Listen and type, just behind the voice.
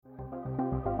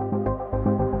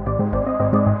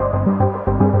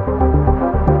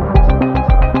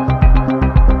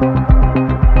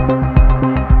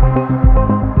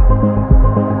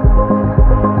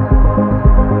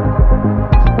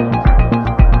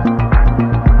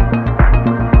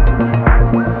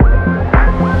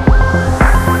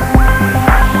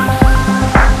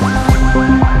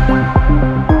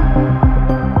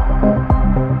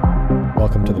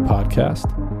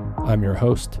I'm your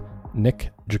host,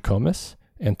 Nick Jikomis,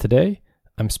 and today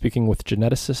I'm speaking with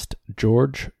geneticist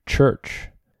George Church.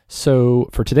 So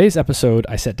for today's episode,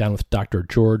 I sat down with Dr.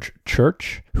 George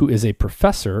Church, who is a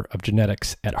professor of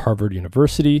genetics at Harvard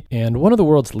University and one of the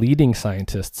world's leading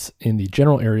scientists in the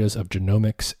general areas of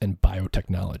genomics and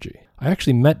biotechnology. I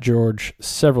actually met George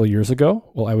several years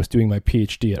ago while I was doing my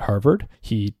PhD at Harvard.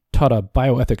 He taught a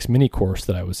bioethics mini course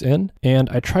that I was in, and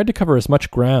I tried to cover as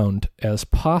much ground as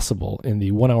possible in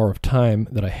the 1 hour of time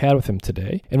that I had with him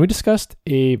today. And we discussed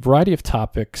a variety of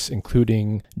topics,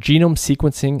 including genome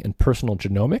sequencing and personal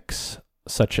genomics,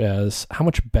 such as how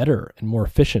much better and more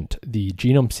efficient the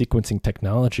genome sequencing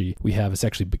technology we have has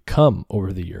actually become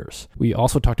over the years. We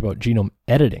also talked about genome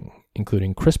editing,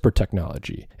 including CRISPR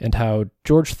technology, and how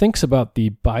George thinks about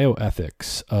the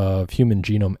bioethics of human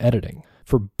genome editing.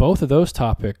 For both of those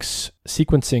topics,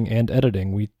 sequencing and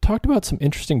editing, we talked about some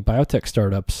interesting biotech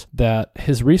startups that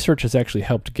his research has actually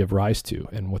helped give rise to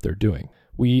and what they're doing.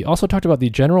 We also talked about the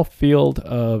general field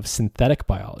of synthetic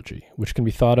biology, which can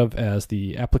be thought of as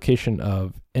the application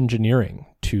of engineering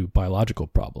to biological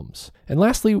problems. And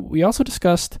lastly, we also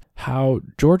discussed how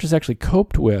George has actually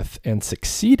coped with and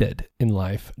succeeded in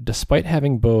life despite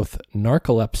having both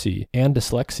narcolepsy and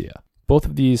dyslexia. Both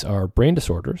of these are brain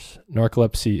disorders.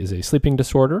 Narcolepsy is a sleeping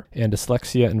disorder, and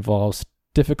dyslexia involves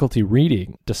difficulty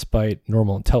reading despite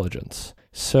normal intelligence.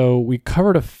 So we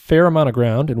covered a fair amount of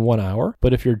ground in 1 hour,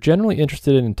 but if you're generally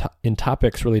interested in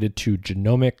topics related to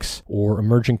genomics or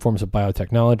emerging forms of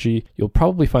biotechnology, you'll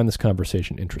probably find this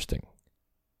conversation interesting.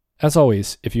 As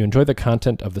always, if you enjoy the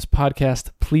content of this podcast,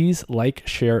 please like,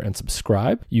 share, and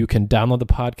subscribe. You can download the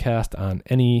podcast on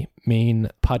any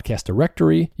main podcast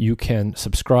directory. You can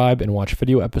subscribe and watch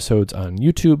video episodes on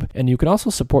YouTube, and you can also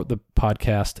support the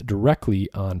podcast directly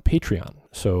on Patreon.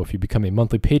 So if you become a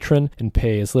monthly patron and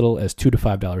pay as little as $2 to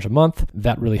 $5 a month,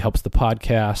 that really helps the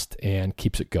podcast and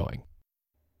keeps it going.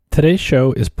 Today's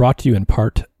show is brought to you in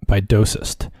part by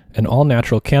Dosist, an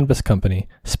all-natural cannabis company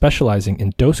specializing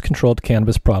in dose-controlled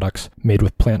cannabis products made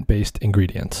with plant-based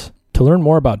ingredients. To learn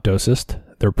more about Dosist,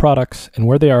 their products, and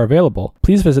where they are available,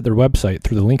 please visit their website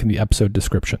through the link in the episode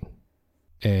description.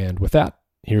 And with that,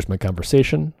 here's my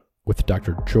conversation with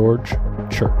Dr. George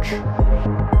Church.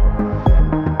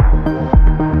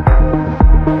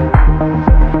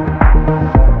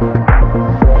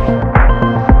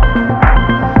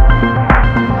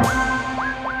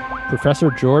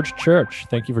 Professor George Church,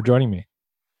 thank you for joining me.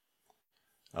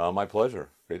 My pleasure.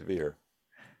 Great to be here.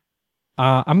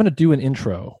 I'm going to do an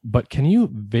intro, but can you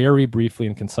very briefly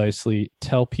and concisely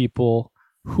tell people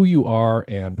who you are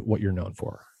and what you're known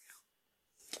for?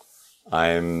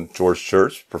 I'm George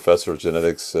Church, professor of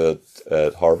genetics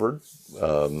at Harvard,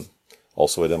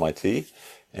 also at MIT,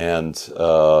 and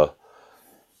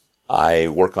I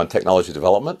work on technology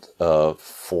development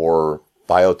for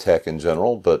biotech in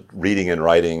general, but reading and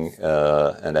writing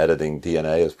and editing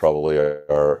DNA is probably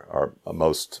our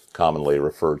most commonly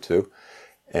referred to,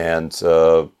 and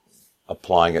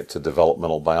applying it to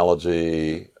developmental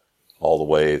biology all the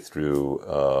way through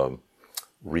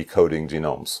recoding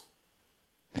genomes.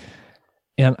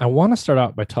 And I want to start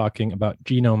out by talking about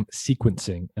genome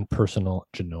sequencing and personal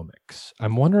genomics.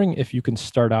 I'm wondering if you can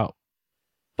start out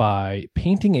by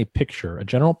painting a picture, a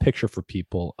general picture for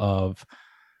people of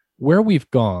where we've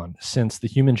gone since the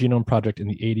Human Genome Project in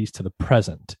the 80s to the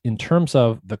present in terms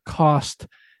of the cost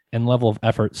and level of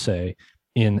effort, say,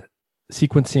 in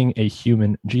sequencing a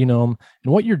human genome,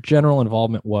 and what your general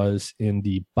involvement was in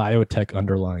the biotech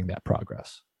underlying that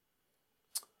progress.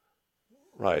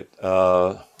 Right.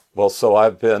 Well, so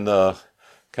I've been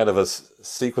kind of a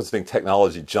sequencing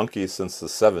technology junkie since the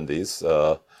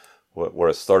 70s, where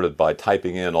I started by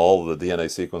typing in all the DNA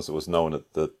sequence that was known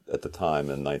at the time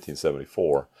in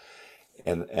 1974.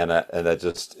 And I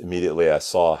just immediately I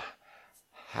saw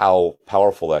how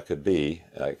powerful that could be.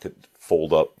 I could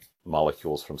fold up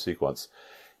molecules from sequence.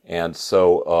 And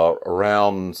so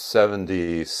around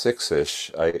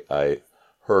 76-ish, I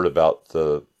heard about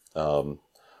the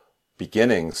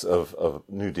beginnings of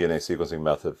new DNA sequencing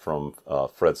method from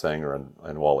Fred Sanger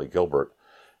and Wally Gilbert.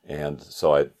 And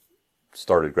so I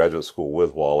started graduate school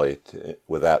with Wally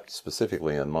with that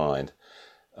specifically in mind.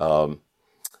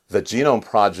 The Genome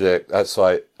Project, so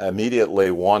I immediately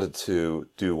wanted to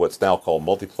do what's now called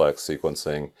multiplex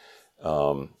sequencing,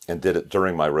 and did it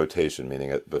during my rotation,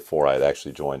 meaning before I had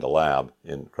actually joined a lab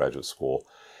in graduate school,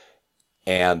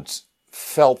 and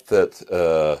felt that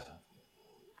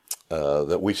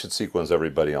that we should sequence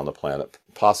everybody on the planet,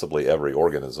 possibly every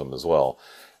organism as well.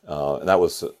 And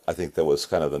I think that was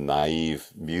kind of the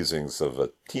naive musings of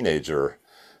a teenager,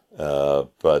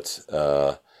 but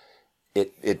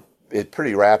it it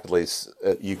pretty rapidly,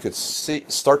 you could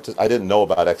start to, I didn't know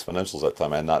about exponentials at the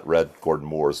time. I had not read Gordon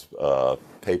Moore's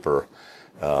paper,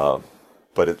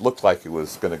 but it looked like it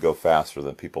was going to go faster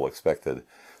than people expected.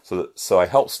 So I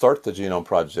helped start the Genome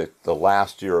Project the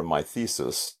last year of my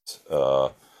thesis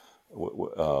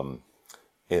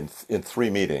in three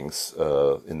meetings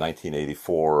in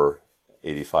 1984,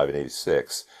 85, and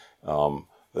 86.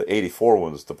 The 84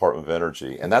 one was Department of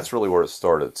Energy, and that's really where it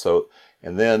started. So,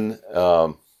 and then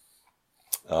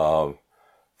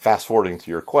fast forwarding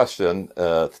to your question,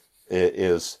 it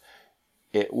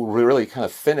really kind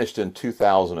of finished in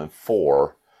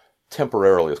 2004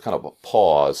 temporarily. It was kind of a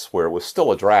pause where it was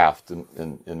still a draft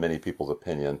in many people's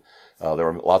opinion. There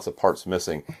were lots of parts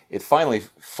missing. It finally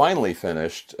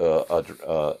finished a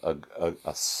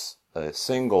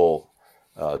single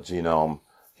genome,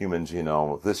 human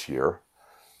genome this year.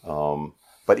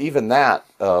 But even that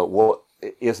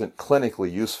isn't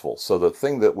clinically useful. So the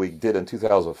thing that we did in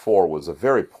 2004 was a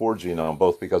very poor genome,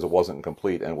 both because it wasn't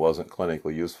complete and wasn't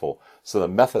clinically useful. So the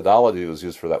methodology that was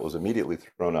used for that was immediately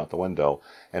thrown out the window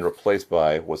and replaced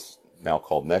by what's now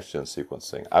called next-gen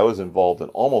sequencing. I was involved in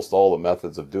almost all the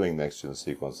methods of doing next-gen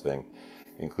sequencing,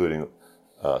 including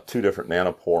two different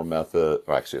nanopore methods,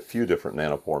 or actually a few different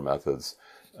nanopore methods,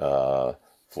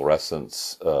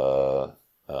 fluorescence,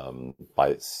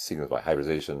 by sequence by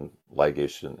hybridization,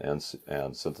 ligation,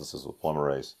 and synthesis with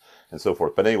polymerase, and so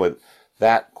forth. But anyway,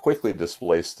 that quickly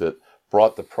displaced it,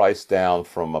 brought the price down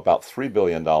from about $3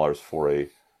 billion for a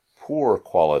poor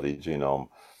quality genome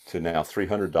to now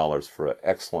 $300 for an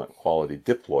excellent quality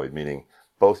diploid, meaning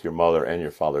both your mother and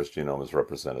your father's genome is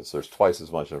represented. So there's twice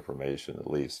as much information at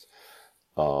least.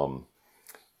 So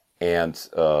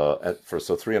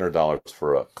 $300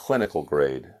 for a clinical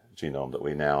grade genome that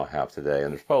we now have today.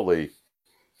 And there's probably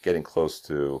getting close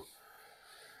to,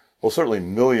 well, certainly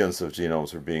millions of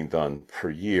genomes are being done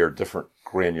per year, different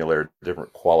granular,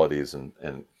 different qualities and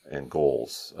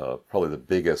goals. Probably the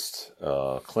biggest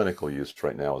clinical use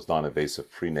right now is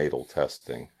non-invasive prenatal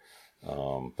testing.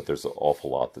 But there's an awful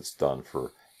lot that's done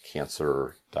for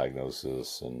cancer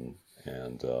diagnosis and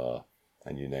you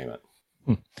name it.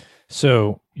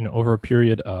 So, over a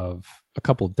period of a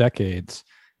couple of decades,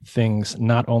 things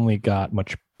not only got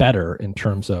much better in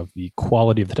terms of the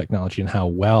quality of the technology and how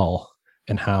well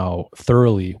and how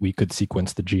thoroughly we could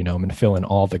sequence the genome and fill in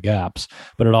all the gaps,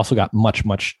 but it also got much,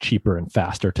 much cheaper and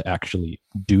faster to actually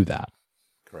do that.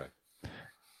 Correct.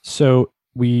 So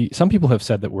some people have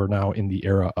said that we're now in the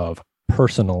era of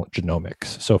personal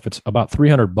genomics. So if it's about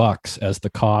 $300 as the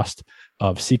cost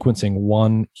of sequencing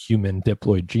one human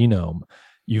diploid genome,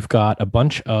 you've got a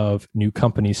bunch of new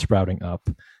companies sprouting up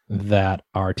that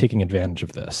are taking advantage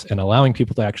of this and allowing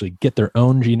people to actually get their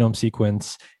own genome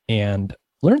sequence and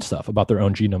learn stuff about their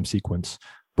own genome sequence.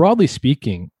 Broadly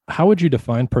speaking, how would you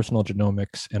define personal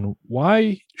genomics, and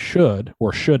why should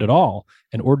at all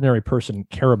an ordinary person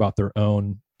care about their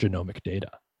own genomic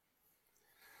data?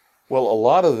 Well, a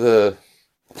lot of the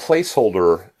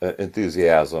placeholder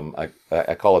enthusiasm,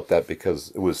 I call it that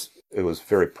because it was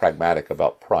very pragmatic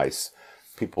about price.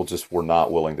 People just were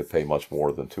not willing to pay much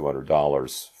more than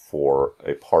 $200 for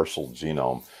a partial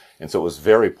genome. And so it was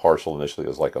very partial initially. It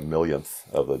was like a millionth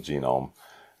of the genome.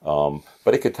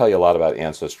 But it could tell you a lot about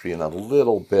ancestry and a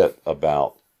little bit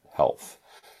about health.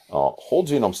 Whole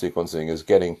genome sequencing is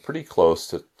getting pretty close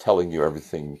to telling you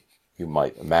everything you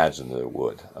might imagine that it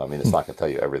would. I mean, it's not going to tell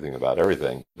you everything about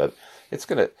everything, but it's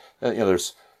going to,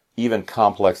 there's even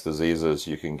complex diseases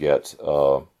you can get,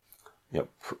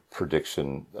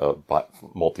 prediction,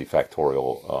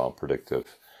 multifactorial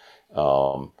predictive,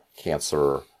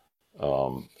 cancer,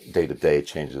 day-to-day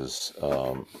changes,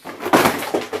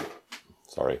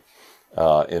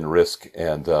 in risk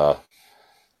and,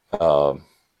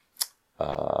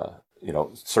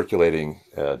 circulating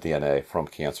DNA from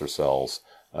cancer cells,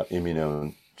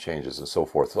 immune changes and so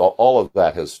forth. All of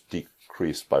that has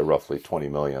decreased by roughly 20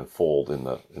 million fold in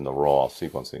the raw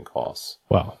sequencing costs.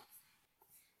 Wow.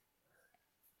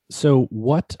 So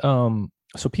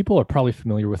so people are probably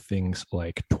familiar with things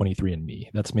like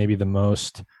 23andMe. That's maybe the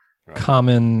most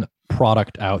common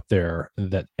product out there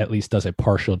that at least does a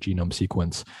partial genome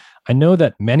sequence. I know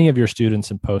that many of your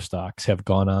students and postdocs have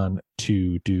gone on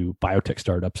to do biotech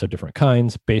startups of different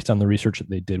kinds based on the research that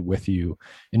they did with you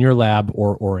in your lab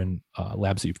or in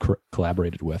labs that you've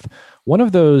collaborated with. One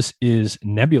of those is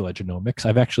Nebula Genomics.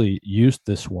 I've actually used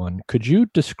this one. Could you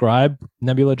describe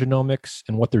Nebula Genomics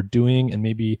and what they're doing and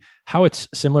maybe how it's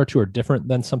similar to or different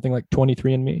than something like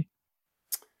 23andMe?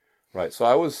 Right. So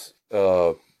I was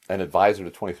an advisor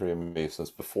to 23andMe since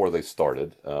before they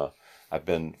started. I've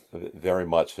been very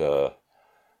much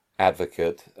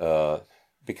advocate.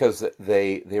 because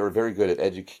they were very good at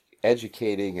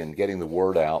educating and getting the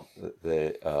word out.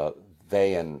 They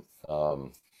and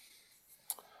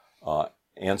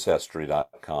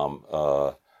Ancestry.com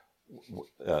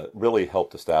really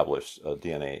helped establish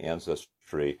DNA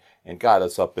ancestry and got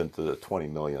us up into the 20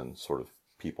 million sort of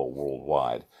people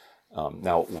worldwide.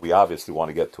 Now, we obviously want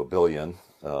to get to a billion,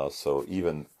 so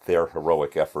even their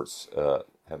heroic efforts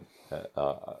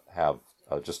have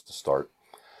just to start.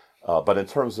 But in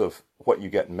terms of what you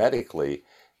get medically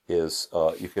is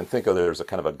you can think of there's a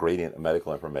kind of a gradient of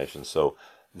medical information. So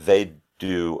they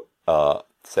do,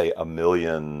 say, 1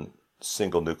 million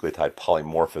single nucleotide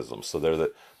polymorphisms. So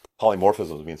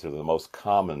polymorphisms means they're the most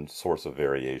common source of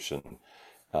variation.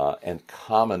 And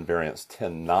common variants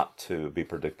tend not to be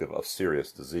predictive of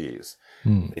serious disease.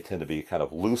 They tend to be kind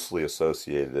of loosely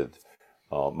associated,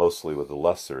 mostly with the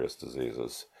less serious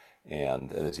diseases.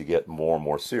 And as you get more and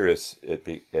more serious,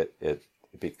 it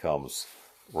becomes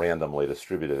randomly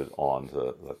distributed on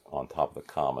top of the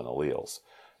common alleles.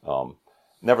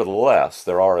 Nevertheless,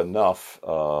 there are enough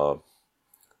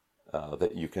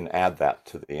that you can add that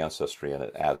to the ancestry, and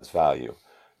it adds value.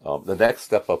 The next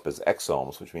step up is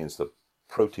exomes, which means the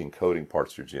protein coding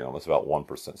parts of your genome. It's about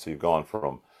 1%. So you've gone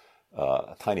from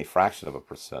a tiny fraction of a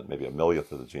percent, maybe a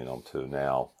millionth of the genome, to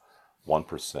now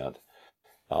 1%.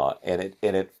 And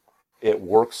it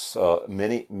works.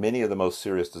 Many of the most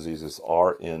serious diseases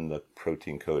are in the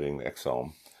protein coding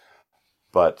exome.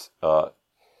 But to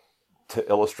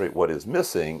illustrate what is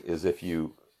missing is if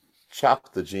you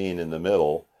chop the gene in the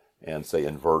middle and say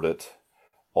invert it,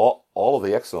 all of the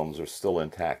exomes are still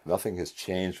intact. Nothing has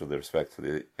changed with respect to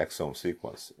the exome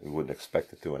sequence. We wouldn't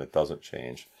expect it to, and it doesn't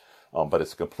change. But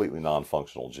it's a completely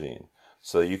non-functional gene.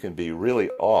 So you can be really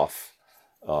off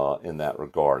in that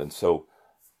regard. And so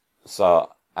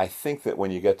I think that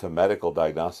when you get to medical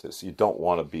diagnostics, you don't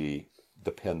want to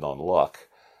depend on luck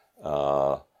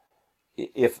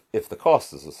if the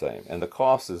cost is the same. And the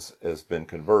cost has been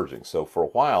converging. So for a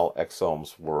while,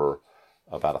 exomes were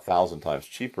about 1,000 times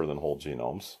cheaper than whole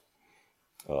genomes.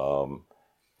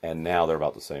 And now they're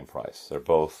about the same price. They're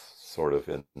both sort of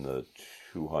in the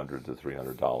 $200 to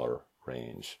 $300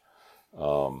 range.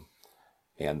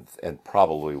 And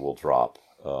probably will drop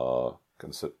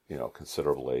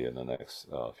considerably in the next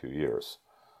few years.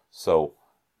 So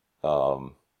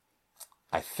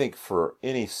I think for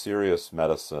any serious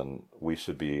medicine, we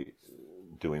should be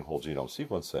doing whole genome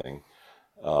sequencing,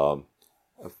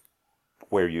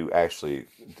 where you actually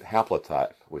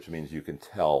haplotype, which means you can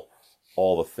tell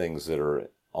all the things that are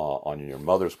on your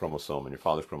mother's chromosome and your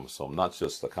father's chromosome, not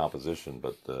just the composition,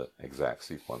 but the exact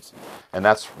sequence. And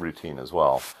that's routine as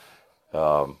well.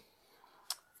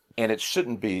 And it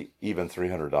shouldn't be even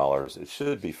 $300. It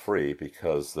should be free,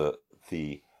 because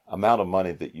the amount of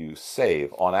money that you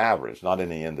save on average, not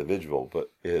any individual,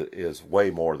 but is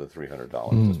way more than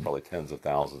 $300. It's probably tens of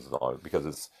thousands of dollars, because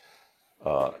it's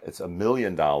 $1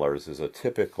 million is a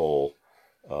typical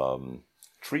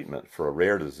treatment for a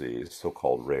rare disease,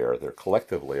 so-called rare. They're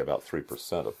collectively about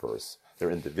 3% of births. They're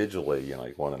individually,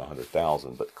 like 1 in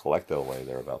 100,000, but collectively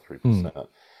they're about 3%.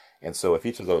 And so if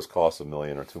each of those costs $1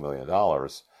 million or $2 million,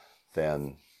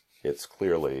 then it's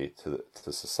clearly to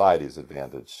society's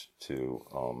advantage to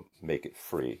make it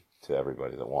free to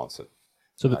everybody that wants it.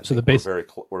 So the basic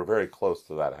we're very close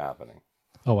to that happening.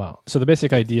 Oh wow! So the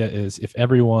basic idea is if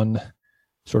everyone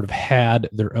sort of had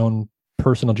their own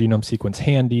personal genome sequence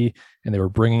handy and they were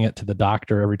bringing it to the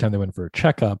doctor every time they went for a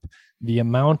checkup, the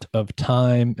amount of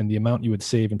time and the amount you would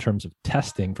save in terms of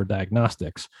testing for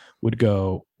diagnostics would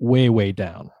go way, way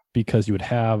down, because you would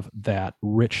have that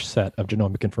rich set of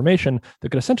genomic information that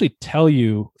could essentially tell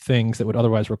you things that would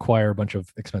otherwise require a bunch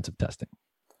of expensive testing.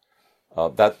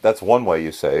 That's one way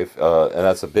you save, and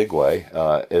that's a big way.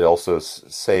 It also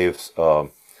saves,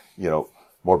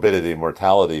 morbidity and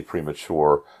mortality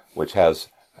premature, which has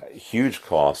huge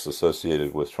costs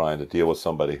associated with trying to deal with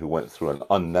somebody who went through an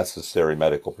unnecessary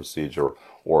medical procedure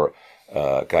or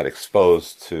got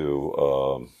exposed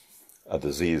to a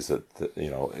disease that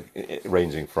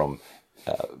ranging from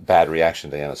bad reaction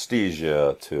to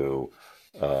anesthesia to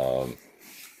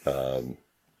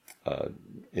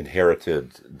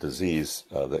inherited disease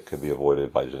that could be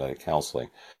avoided by genetic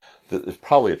counseling. There's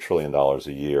probably $1 trillion a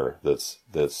year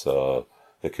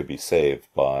that could be saved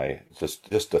by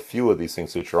just a few of these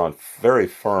things, which are on very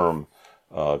firm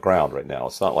ground right now.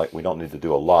 It's not like we don't need to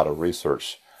do a lot of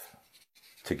research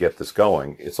to get this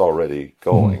going. It's already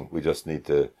going. We just need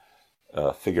to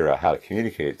figure out how to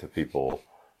communicate to people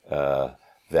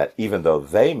that even though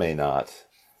they may not,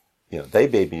 they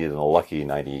may be in a lucky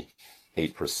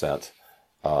 98%,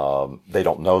 they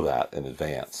don't know that in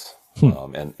advance.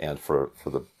 and for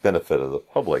the benefit of the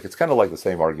public. It's kind of like the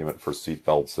same argument for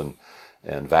seatbelts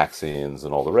and vaccines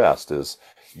and all the rest is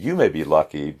you may be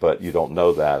lucky, but you don't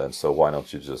know that. And so why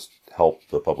don't you just help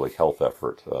the public health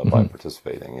effort by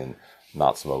participating in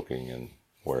not smoking and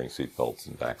wearing seatbelts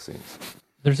and vaccines?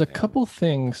 There's a couple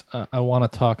things I want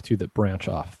to talk to that branch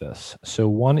off this. So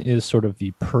one is sort of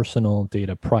the personal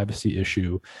data privacy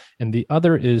issue, and the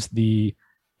other is the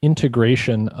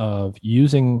integration of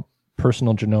using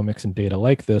personal genomics and data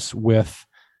like this with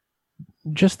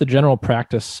just the general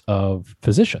practice of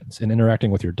physicians and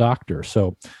interacting with your doctor.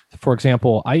 So, for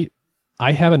example, I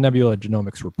have a Nebula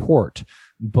Genomics report,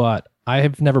 but I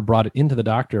have never brought it into the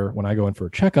doctor when I go in for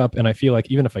a checkup, and I feel like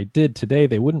even if I did today,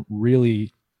 they wouldn't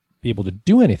really be able to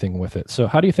do anything with it. So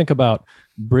how do you think about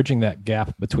bridging that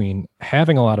gap between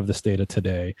having a lot of this data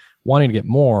today, wanting to get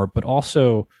more, but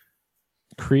also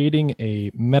creating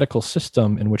a medical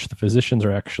system in which the physicians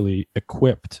are actually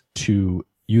equipped to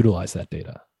utilize that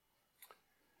data?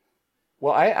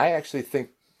 Well, I actually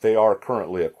think they are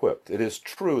currently equipped. It is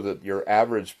true that your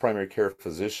average primary care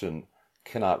physician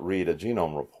cannot read a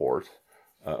genome report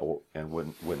and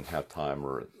wouldn't have time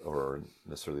or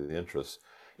necessarily the interest.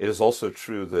 It is also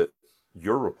true that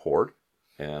your report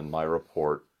and my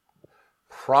report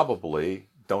probably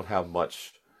don't have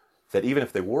much, that even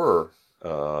if they were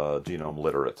genome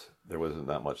literate, there wasn't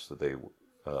that much that they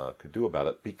could do about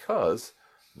it, because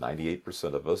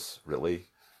 98% of us really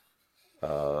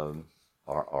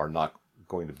are not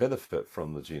going to benefit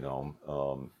from the genome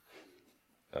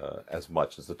as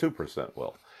much as the 2%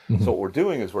 will. Mm-hmm. So what we're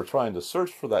doing is we're trying to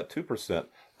search for that 2%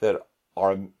 that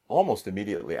are almost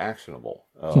immediately actionable.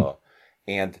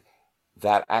 And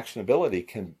that actionability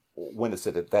can, when it's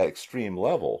at that extreme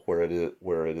level where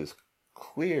it is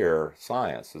clear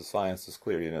science, the science is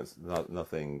clear, it's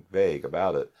nothing vague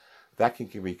about it, that can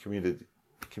be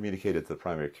communicated to the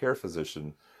primary care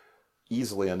physician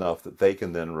easily enough that they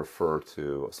can then refer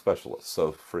to a specialist.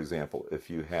 So, for example, if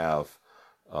you have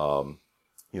a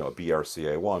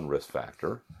BRCA1 risk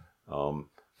factor,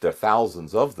 there are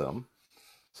thousands of them.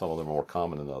 Some of them are more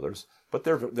common than others, but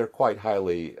they're quite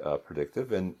highly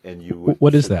predictive. And you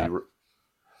what is that?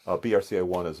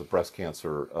 BRCA1 is a breast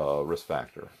cancer risk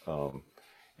factor,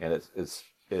 and it's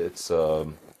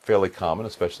fairly common,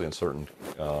 especially in certain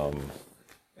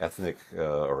ethnic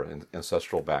or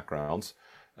ancestral backgrounds.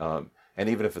 And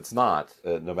even if it's not,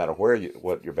 no matter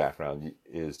what your background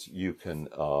is, you can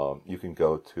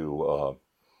go to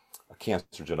a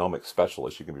cancer genomics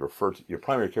specialist. You can be referred to your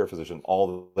primary care physician.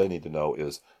 All they need to know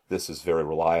is this is very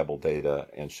reliable data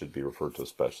and should be referred to a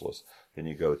specialist. Then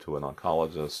you go to an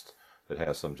oncologist that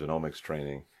has some genomics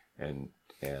training, and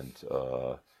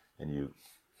you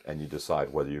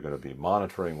decide whether you're going to be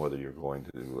monitoring, whether you're going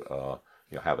to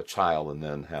have a child and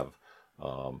then have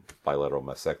bilateral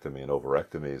mastectomy and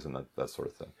ovarectomies and that sort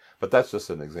of thing. But that's just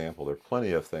an example. There are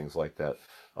plenty of things like that.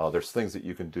 There's things that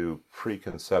you can do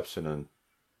preconception and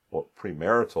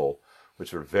premarital,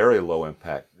 which are very low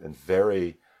impact and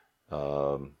very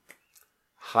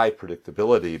high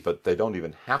predictability, but they don't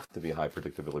even have to be high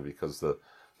predictability because the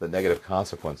negative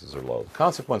consequences are low. The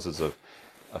consequences of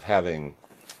having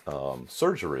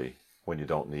surgery when you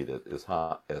don't need it is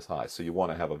high. So you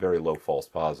want to have a very low false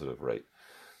positive rate.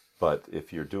 But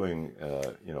if you're doing,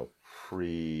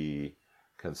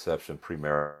 preconception,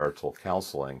 premarital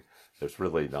counseling, there's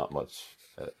really not much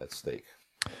at stake.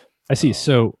 I see.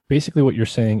 So basically what you're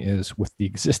saying is with the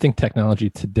existing technology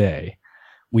today,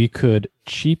 we could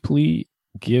cheaply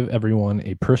give everyone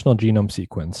a personal genome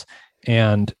sequence,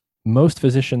 and most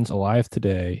physicians alive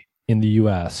today in the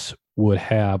US would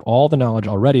have all the knowledge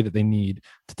already that they need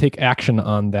to take action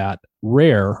on that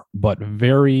rare but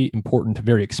very important,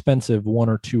 very expensive 1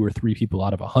 or 2 or 3 people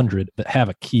out of 100 that have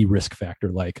a key risk factor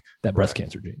like that breast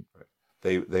cancer gene. Right.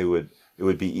 It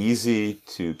would be easy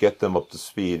to get them up to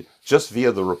speed just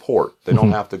via the report. They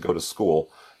don't have to go to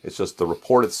school. It's just the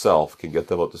report itself can get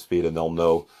them up to speed, and they'll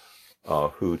know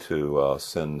who to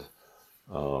send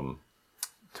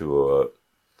to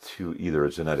either a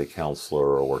genetic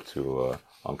counselor or to an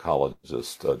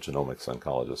oncologist, a genomics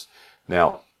oncologist.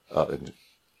 Now,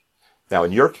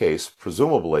 in your case,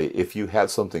 presumably, if you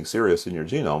had something serious in your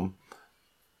genome,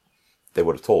 they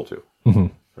would have told you,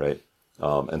 right?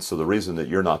 And so the reason that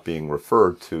you're not being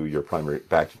referred to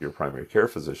back to your primary care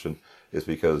physician is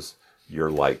because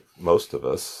you're like most of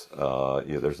us.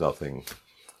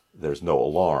 There's no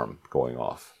alarm going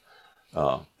off.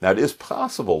 Now, it is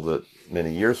possible that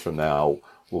many years from now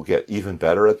we'll get even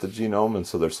better at the genome, and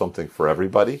so there's something for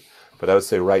everybody. But I would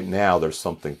say right now there's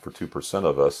something for 2%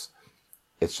 of us.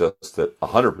 It's just that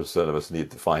 100% of us need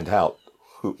to find out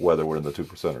whether we're in the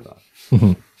 2% or not.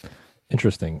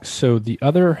 Interesting. So the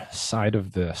other side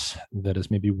of this that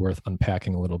is maybe worth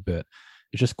unpacking a little bit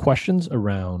is just questions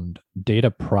around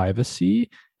data privacy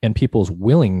and people's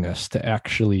willingness to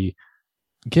actually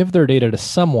give their data to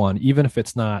someone, even if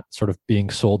it's not sort of being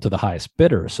sold to the highest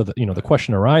bidder. So that, the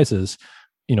question arises,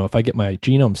 if I get my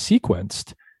genome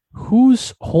sequenced,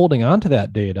 who's holding on to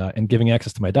that data and giving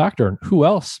access to my doctor, and who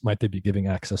else might they be giving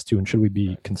access to, and should we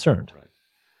be concerned? Right.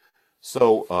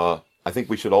 So I think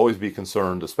we should always be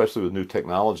concerned, especially with new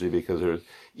technology, because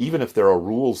even if there are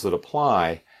rules that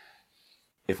apply,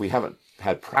 if we haven't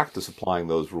had practice applying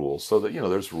those rules, so that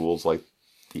there's rules like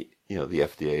the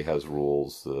FDA has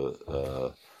rules.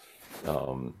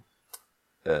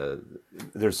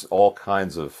 There's all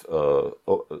kinds of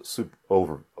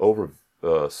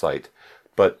oversight,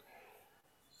 but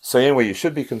so anyway, you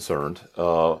should be concerned.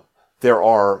 There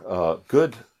are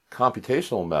good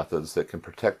computational methods that can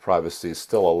protect privacy,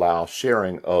 still allow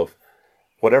sharing of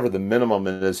whatever the minimum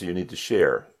is you need to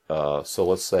share. So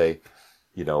let's say,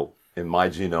 in my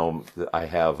genome,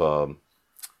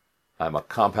 I'm a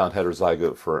compound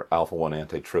heterozygote for alpha-1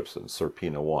 antitrypsin,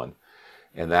 SERPINA1,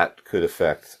 and that could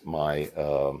affect my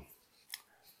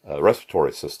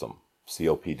respiratory system,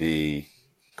 COPD,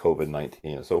 COVID-19,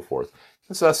 and so forth.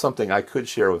 And so that's something I could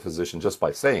share with a physician just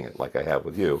by saying it, like I have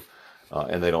with you,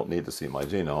 and they don't need to see my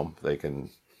genome. They can,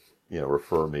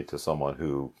 refer me to someone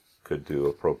who could do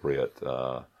appropriate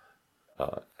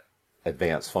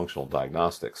advanced functional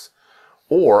diagnostics.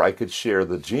 Or I could share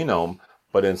the genome,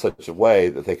 but in such a way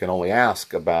that they can only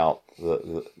ask about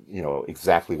the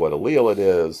exactly what allele it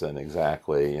is and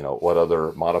exactly what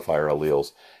other modifier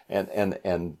alleles, and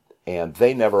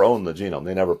they never own the genome.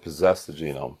 They never possess the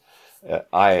genome.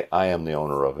 I am the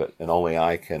owner of it, and only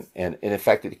I can. And in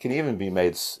fact, it can even be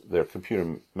made. There are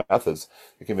computer methods.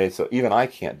 It can be made so even I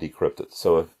can't decrypt it.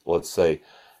 So if, let's say,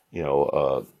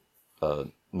 a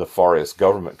nefarious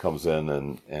government comes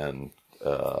in and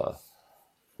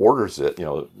orders it,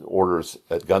 orders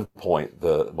at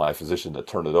gunpoint my physician to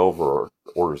turn it over, or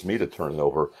orders me to turn it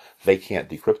over, they can't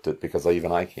decrypt it because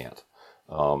even I can't.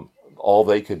 All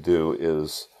they could do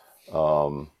is,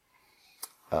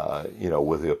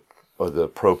 with the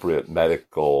appropriate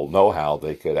medical know-how,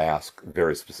 they could ask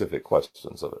very specific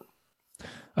questions of it.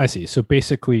 I see. So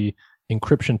basically,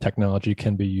 encryption technology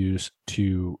can be used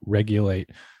to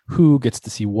regulate who gets to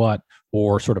see what,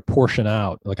 or sort of portion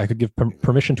out. Like I could give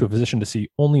permission to a physician to see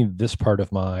only this part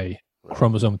of my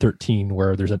chromosome 13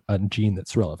 where there's a gene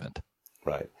that's relevant.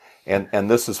 Right. And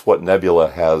this is what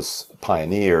Nebula has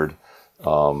pioneered.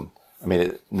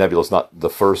 Nebula is not the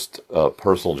first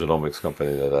personal genomics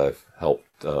company that I've helped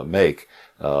make,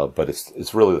 but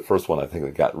it's really the first one I think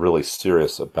that got really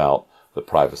serious about the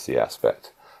privacy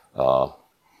aspect.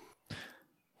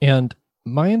 And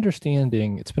my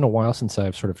understanding, it's been a while since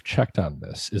I've sort of checked on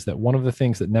this, is that one of the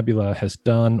things that Nebula has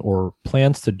done or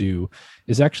plans to do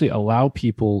is actually allow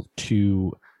people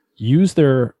to use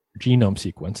their genome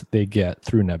sequence that they get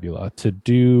through Nebula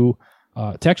to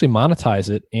actually monetize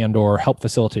it and or help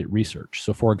facilitate research.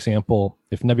 So for example,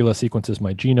 if Nebula sequences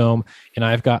my genome and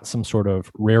I've got some sort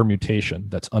of rare mutation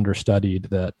that's understudied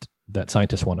that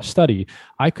scientists want to study,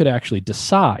 I could actually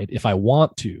decide if I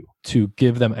want to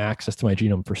give them access to my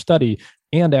genome for study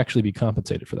and actually be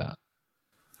compensated for that.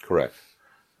 Correct.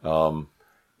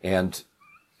 And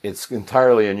it's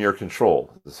entirely in your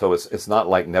control. So it's not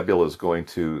like Nebula is going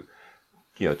to,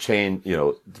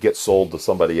 get sold to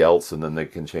somebody else and then they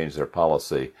can change their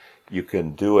policy. You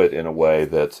can do it in a way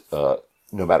that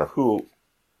no matter who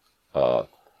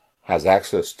has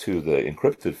access to the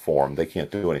encrypted form, they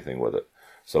can't do anything with it.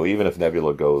 So even if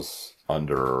Nebula goes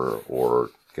under or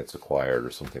gets acquired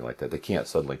or something like that, they can't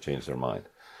suddenly change their mind.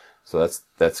 So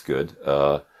that's good.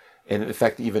 And in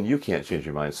fact, even you can't change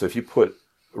your mind. So if you put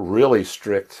really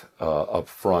strict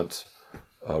upfront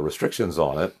restrictions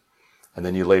on it, and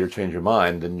then you later change your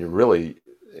mind, then you really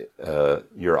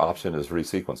your option is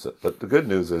resequence it. But the good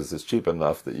news is it's cheap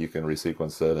enough that you can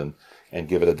resequence it and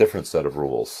give it a different set of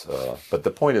rules. But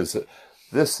the point is that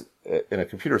this, in a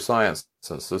computer science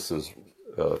sense, this is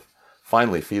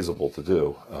finally feasible to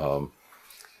do,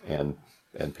 and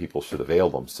people should avail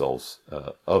themselves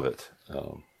of it.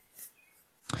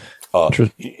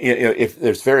 If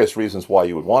there's various reasons why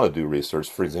you would want to do research.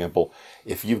 For example,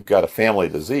 if you've got a family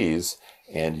disease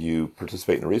and you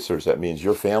participate in research, that means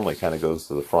your family kind of goes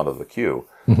to the front of the queue.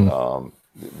 Mm-hmm.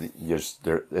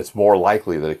 It's more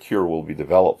likely that a cure will be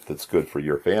developed that's good for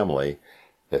your family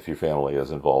if your family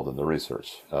is involved in the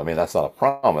research. I mean, that's not a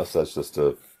promise. That's just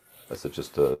a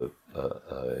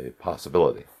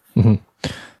possibility. Mm-hmm.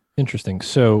 Interesting.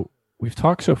 So we've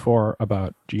talked so far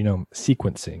about genome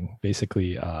sequencing,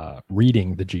 basically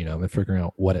reading the genome and figuring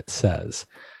out what it says.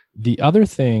 The other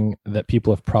thing that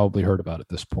people have probably heard about at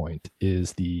this point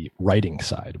is the writing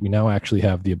side. We now actually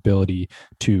have the ability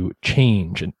to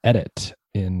change and edit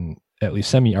in at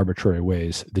least semi-arbitrary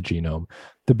ways the genome.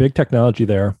 The big technology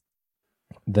there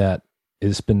that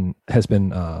has been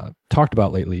talked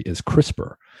about lately is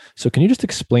CRISPR. So can you just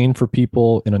explain for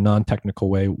people in a non-technical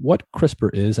way what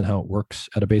CRISPR is and how it works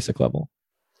at a basic level?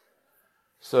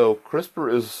 So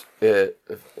CRISPR is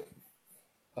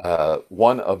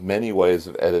one of many ways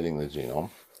of editing the genome,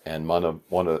 and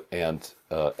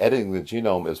editing the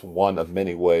genome is one of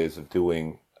many ways of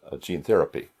doing gene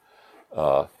therapy.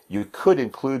 You could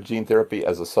include gene therapy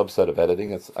as a subset of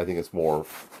editing. I think it's more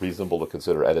reasonable to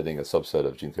consider editing a subset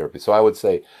of gene therapy. So I would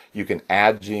say you can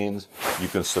add genes, you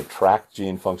can subtract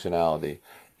gene functionality,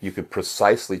 you can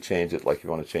precisely change it, like you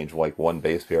want to change like one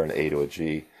base pair, an A to a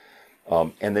G,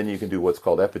 and then you can do what's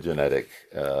called epigenetic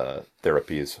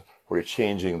therapies, where you're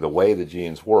changing the way the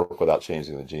genes work without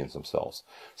changing the genes themselves.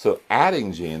 So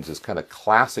adding genes is kind of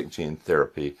classic gene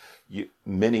therapy.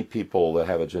 Many people that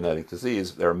have a genetic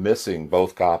disease, they're missing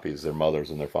both copies, their mother's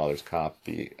and their father's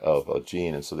copy of a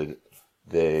gene, and so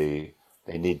they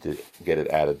need to get it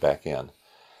added back in.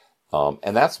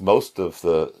 And that's most of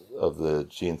the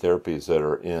gene therapies that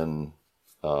are in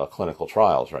clinical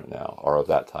trials right now are of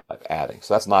that type, adding.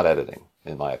 So that's not editing,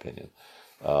 in my opinion.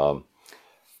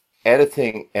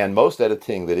 Editing, and most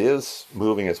editing that is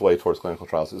moving its way towards clinical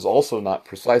trials, is also not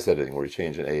precise editing, where you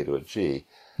change an A to a G.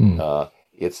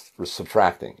 It's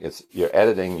subtracting. You're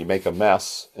editing, you make a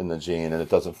mess in the gene, and it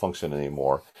doesn't function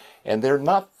anymore. And there are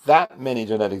not that many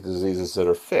genetic diseases that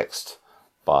are fixed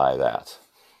by that.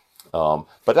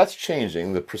 But that's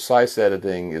changing. The precise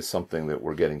editing is something that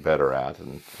we're getting better at,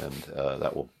 and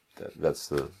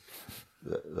that's a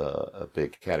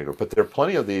big category. But there are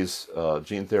plenty of these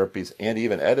gene therapies and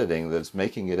even editing that's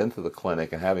making it into the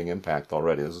clinic and having impact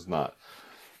already. This is not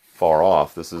far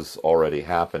off. This is already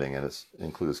happening, and it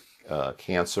includes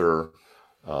cancer,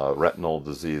 retinal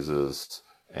diseases,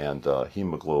 and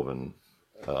hemoglobin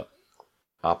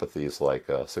apathies like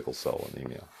sickle cell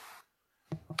anemia.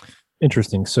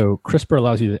 Interesting. So CRISPR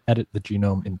allows you to edit the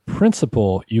genome. In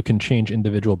principle, you can change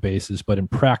individual bases, but in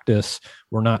practice,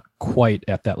 we're not quite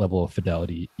at that level of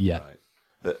fidelity yet.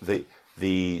 Right.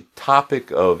 The topic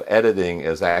of editing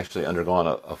has actually undergone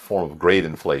a form of grade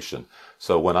inflation.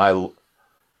 So when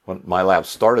my lab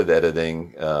started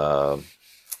editing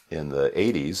in the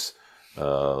 80s,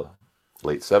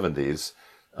 late 70s,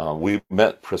 we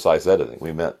meant precise editing.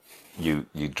 We meant you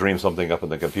dream something up in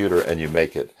the computer and you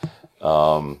make it.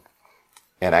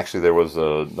 And actually, there was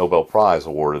a Nobel Prize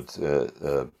awarded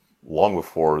long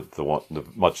before the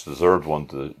much-deserved one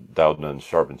to Doudna and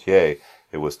Charpentier.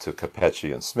 It was to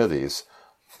Capecchi and Smithies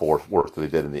for work that they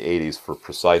did in the 80s for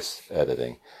precise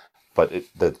editing. But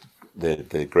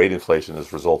the great inflation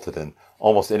has resulted in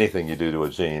almost anything you do to a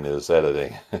gene is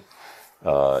editing,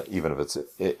 even if it's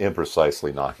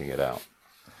imprecisely knocking it out.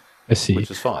 I see.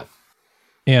 Which is fine.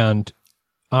 And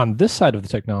on this side of the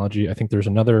technology, I think there's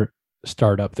another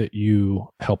startup that you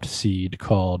helped seed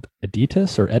called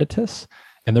Editis,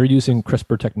 and they're using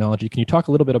CRISPR technology. Can you talk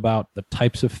a little bit about the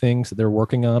types of things that they're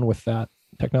working on with that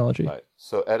technology? Right.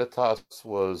 So Editas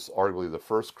was arguably the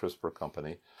first CRISPR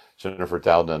company. Jennifer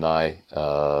Doudna and I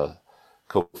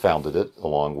co-founded it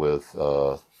along with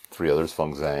three others,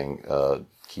 Feng Zhang,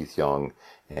 Keith Young,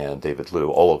 and David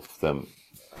Liu. All of them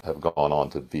have gone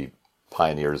on to be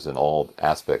pioneers in all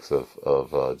aspects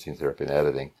of gene therapy and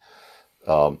editing.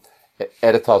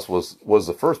 Editas was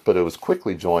the first, but it was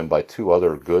quickly joined by two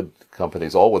other good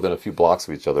companies, all within a few blocks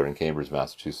of each other in Cambridge,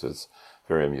 Massachusetts.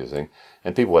 Very amusing.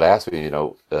 And people would ask me,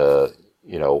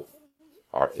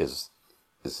 is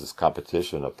this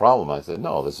competition a problem? I said,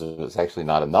 no, this is actually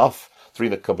not enough.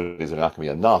 Three companies are not going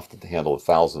to be enough to handle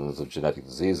thousands of genetic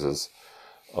diseases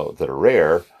that are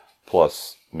rare,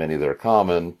 plus many that are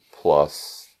common,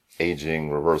 plus aging,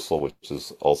 reversal, which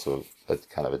is also a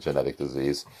kind of a genetic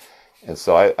disease. And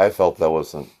so I felt that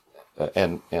wasn't,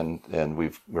 and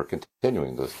we're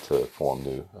continuing to form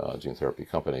new gene therapy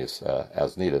companies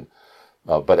as needed.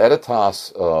 But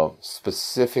Editas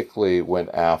specifically went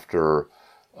after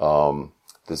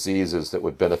diseases that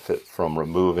would benefit from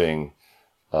removing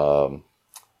a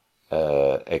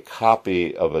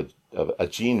copy of a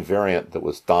gene variant that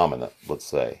was dominant, let's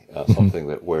say, something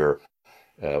that where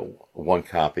one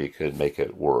copy could make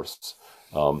it worse,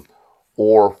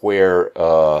 or where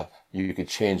you could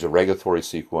change a regulatory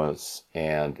sequence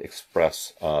and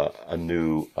express a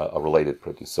related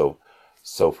protein. So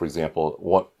for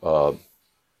example,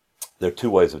 there are two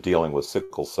ways of dealing with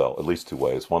sickle cell, at least two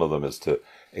ways. One of them is to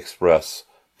express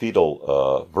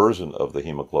fetal version of the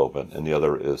hemoglobin, and the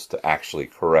other is to actually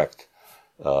correct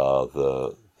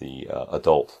the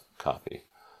adult copy.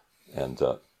 And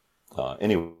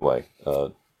anyway,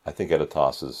 I think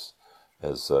Editas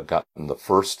has gotten the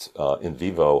first in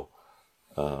vivo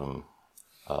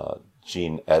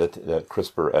gene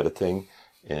CRISPR editing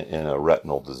in a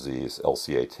retinal disease,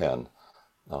 LCA10.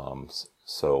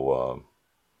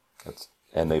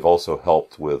 And they've also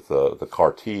helped with the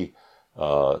CAR T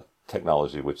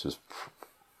technology, which is,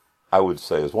 I would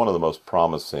say, is one of the most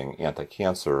promising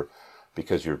anti-cancer,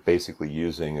 because you're basically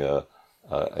using a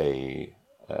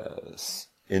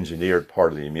engineered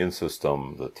part of the immune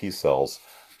system, the T cells,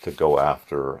 to go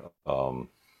after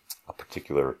a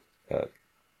particular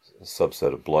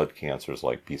subset of blood cancers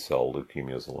like B-cell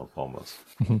leukemias and lymphomas.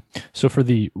 Mm-hmm. So for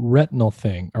the retinal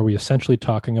thing, are we essentially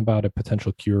talking about a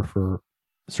potential cure for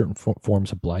certain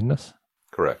forms of blindness?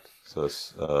 Correct. So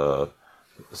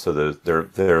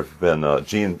there have been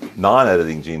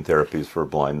non-editing gene therapies for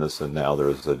blindness, and now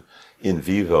there's an in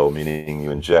vivo, meaning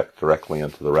you inject directly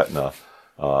into the retina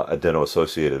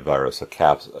adeno-associated virus, a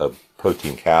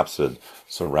protein capsid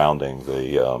surrounding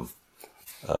the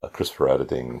CRISPR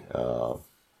editing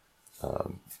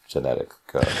genetic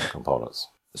components.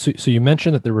 So you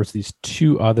mentioned that there was these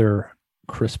two other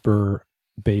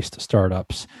CRISPR-based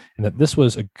startups, and that this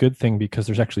was a good thing because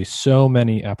there's actually so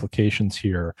many applications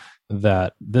here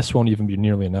that this won't even be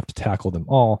nearly enough to tackle them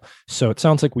all. So it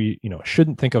sounds like we,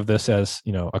 shouldn't think of this as,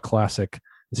 a classic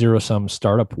zero-sum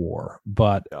startup war,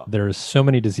 but there's so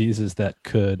many diseases that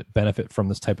could benefit from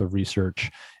this type of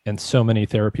research, and so many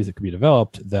therapies that could be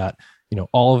developed that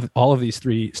all of these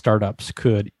three startups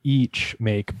could each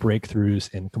make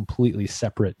breakthroughs in completely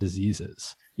separate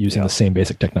diseases using the same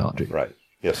basic technology. Right.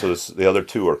 Yeah. So the other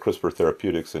two are CRISPR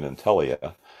Therapeutics and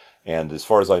Intellia, and as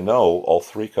far as I know, all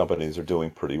three companies are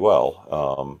doing pretty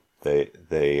well. They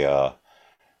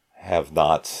have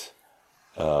not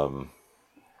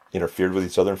interfered with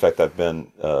each other. In fact, I've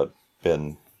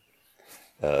been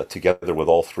together with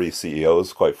all three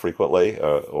CEOs quite frequently,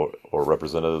 or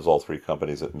representatives of all three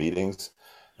companies at meetings,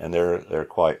 and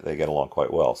they get along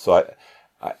quite well. So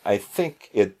I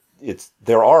think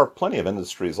there are plenty of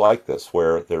industries like this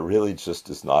where there really just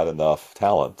is not enough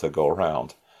talent to go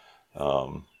around.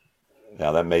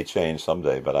 Now that may change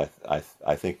someday, but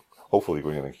I think hopefully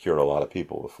we're going to cure a lot of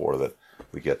people before that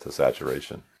we get to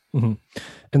saturation. Mm-hmm.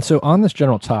 And so on this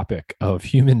general topic of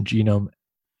human genome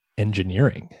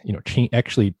engineering,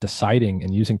 actually deciding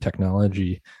and using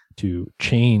technology to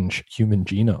change human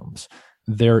genomes,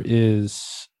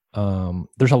 there's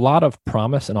a lot of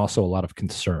promise and also a lot of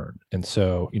concern. And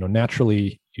so,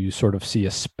 naturally, you sort of see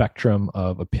a spectrum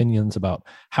of opinions about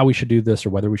how we should do this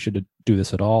or whether we should do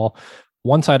this at all.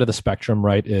 One side of the spectrum,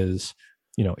 right, is,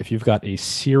 if you've got a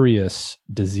serious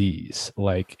disease,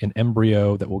 like an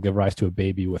embryo that will give rise to a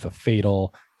baby with a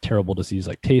fatal, terrible disease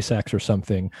like Tay-Sachs or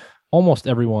something, almost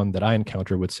everyone that I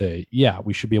encounter would say, yeah,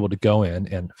 we should be able to go in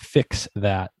and fix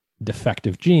that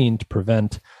defective gene to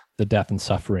prevent the death and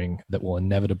suffering that will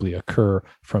inevitably occur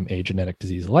from a genetic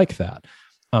disease like that.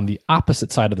 On the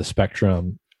opposite side of the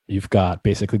spectrum, you've got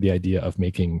basically the idea of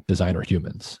making designer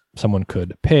humans. Someone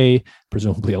could pay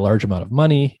presumably a large amount of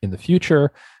money in the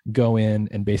future, go in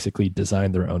and basically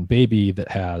design their own baby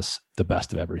that has the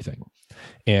best of everything.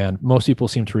 And most people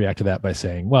seem to react to that by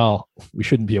saying, well, we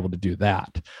shouldn't be able to do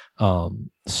that.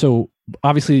 So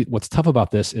obviously what's tough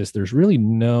about this is there's really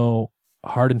no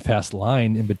hard and fast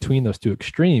line in between those two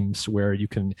extremes where you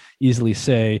can easily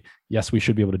say, yes, we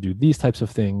should be able to do these types of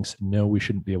things. No, we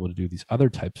shouldn't be able to do these other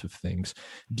types of things.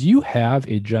 Do you have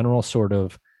a general sort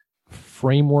of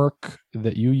framework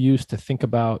that you use to think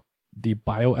about the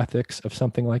bioethics of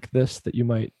something like this that you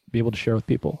might be able to share with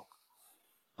people?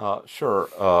 Sure.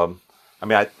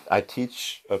 I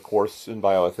teach a course in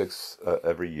bioethics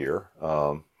every year.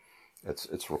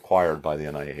 It's required by the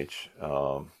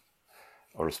NIH.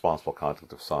 A responsible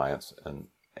conduct of science, and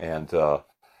have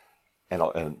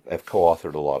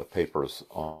co-authored a lot of papers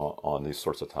on these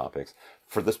sorts of topics.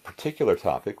 For this particular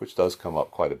topic, which does come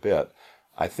up quite a bit,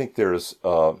 I think there's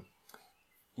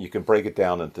you can break it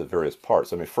down into various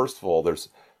parts. First of all, there's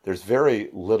very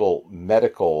little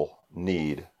medical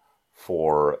need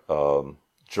for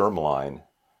germline,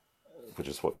 which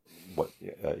is what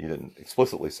you didn't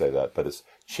explicitly say that, but it's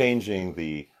changing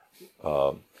the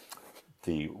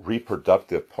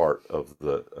reproductive part of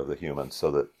the human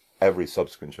so that every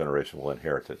subsequent generation will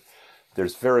inherit it.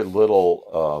 There's very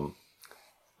little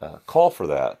call for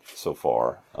that so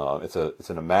far. It's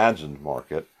an imagined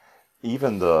market.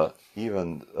 Even the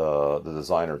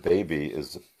designer baby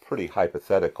is pretty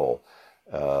hypothetical,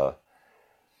 uh,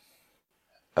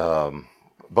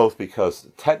 both because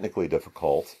technically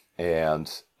difficult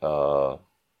and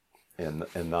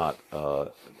not a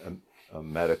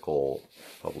medical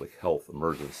public health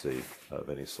emergency of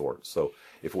any sort. So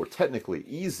if it were technically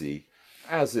easy,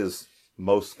 as is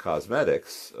most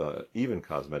cosmetics, even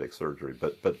cosmetic surgery,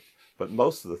 but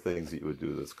most of the things that you would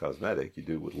do that's cosmetic, you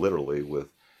do literally with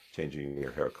changing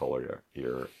your hair color,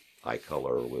 your eye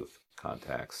color, with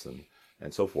contacts and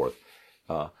so forth.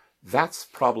 That's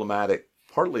problematic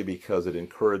partly because it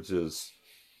encourages,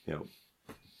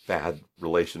 bad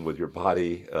relation with your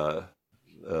body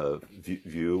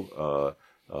view.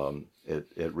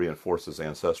 It reinforces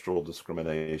ancestral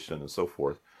discrimination and so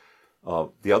forth.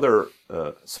 The other,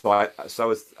 I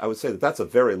would say that's a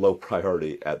very low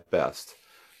priority at best.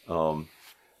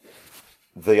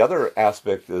 The other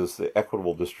aspect is the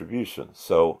equitable distribution.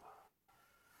 So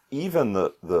even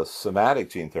the somatic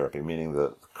gene therapy, meaning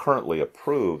the currently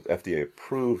approved,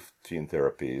 FDA-approved gene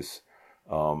therapies,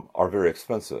 are very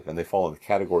expensive, and they fall in the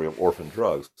category of orphan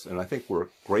drugs. And I think we're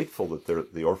grateful that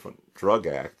the Orphan Drug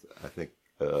Act, I think,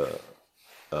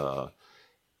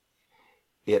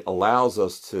 it allows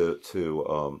us to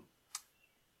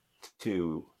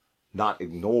not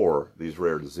ignore these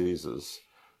rare diseases,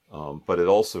 but it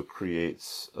also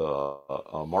creates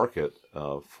a market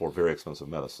for very expensive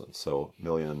medicine. So $1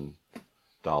 million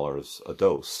a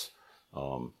dose.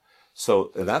 And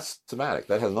that's somatic.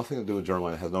 That has nothing to do with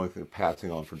germline. It has nothing to do with passing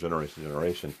on from generation to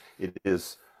generation. It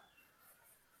is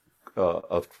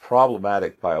of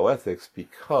problematic bioethics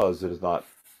because it is not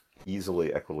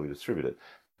easily equitably distributed.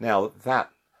 Now,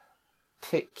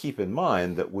 keep in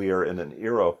mind that we are in an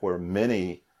era where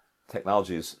many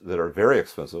technologies that are very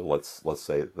expensive, let's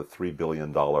say the $3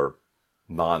 billion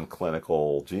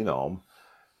non-clinical genome,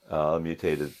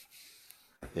 mutated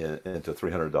into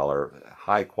 $300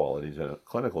 high-quality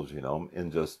clinical genome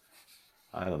in just,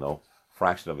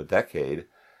 fraction of a decade,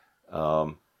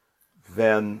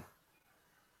 then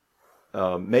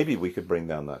maybe we could bring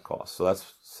down that cost. So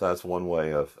that's one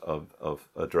way of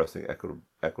addressing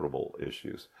equitable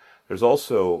issues. There's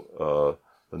also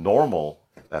the normal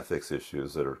ethics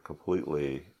issues that are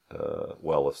completely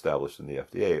well established in the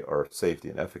FDA are safety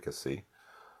and efficacy.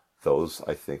 Those,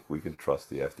 I think, we can trust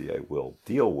the FDA will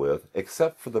deal with,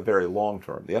 except for the very long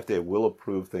term. The FDA will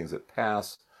approve things that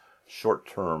pass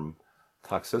short-term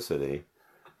toxicity.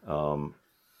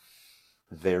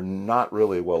 They're not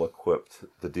really well equipped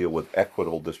to deal with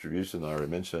equitable distribution that I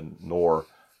already mentioned, nor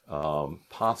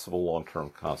possible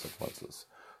long-term consequences.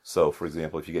 So, for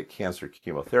example, if you get cancer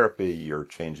chemotherapy, you're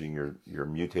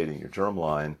mutating your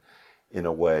germline in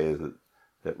a way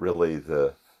that really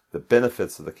the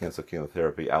benefits of the cancer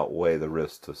chemotherapy outweigh the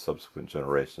risk to subsequent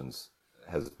generations,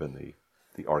 has been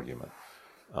the argument.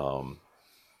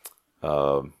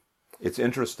 It's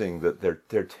interesting that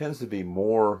there tends to be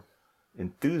more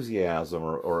enthusiasm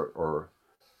or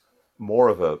more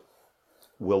of a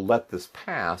we'll let this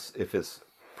pass if it's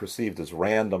perceived as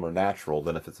random or natural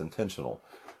than if it's intentional,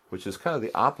 which is kind of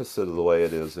the opposite of the way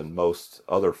it is in most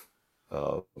other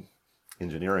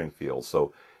engineering fields.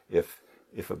 So if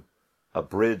a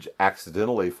bridge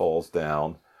accidentally falls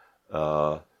down,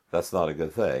 that's not a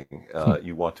good thing.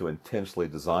 You want to intentionally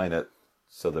design it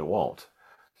so that it won't.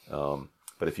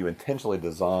 But if you intentionally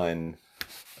design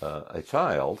a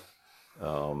child,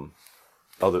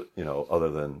 other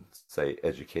than say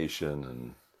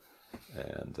education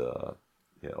and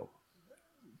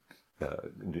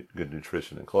good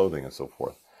nutrition and clothing and so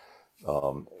forth,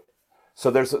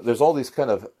 so there's all these kind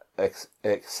of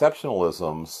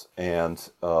exceptionalisms and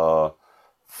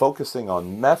focusing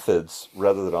on methods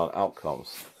rather than on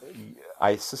outcomes.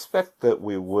 I suspect that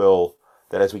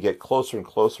as we get closer and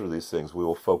closer to these things, we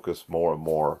will focus more and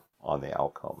more on the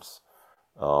outcomes.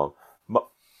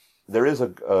 There is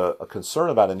a concern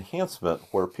about enhancement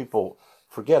where people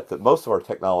forget that most of our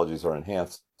technologies are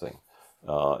enhancing.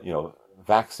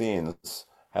 Vaccines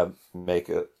make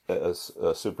us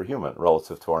superhuman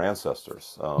relative to our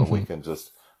ancestors. We can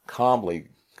just calmly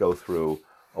go through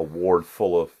a ward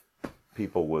full of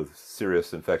people with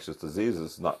serious infectious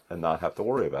diseases and not have to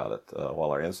worry about it,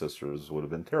 while our ancestors would have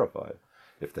been terrified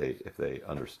if they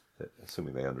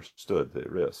assuming they understood the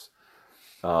risks.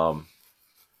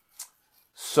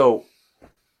 So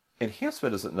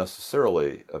enhancement isn't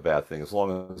necessarily a bad thing as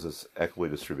long as it's equitably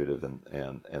distributed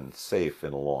and safe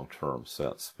in a long-term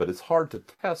sense. But it's hard to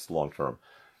test long-term.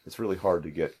 It's really hard to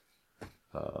get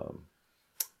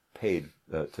paid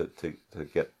to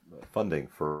get funding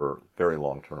for very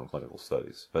long-term clinical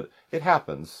studies. But it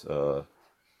happens one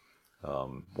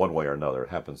way or another. It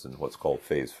happens in what's called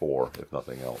phase 4, if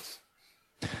nothing else.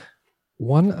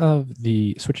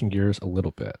 Switching gears a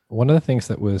little bit, one of the things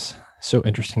that was so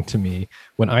interesting to me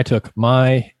when I took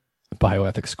my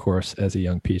bioethics course as a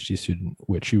young PhD student,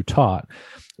 which you taught,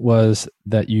 was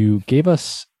that you gave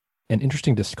us an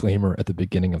interesting disclaimer at the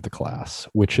beginning of the class,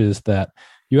 which is that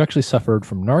you actually suffered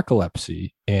from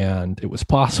narcolepsy, and it was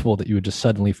possible that you would just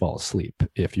suddenly fall asleep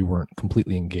if you weren't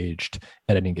completely engaged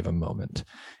at any given moment.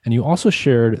 And you also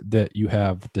shared that you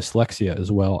have dyslexia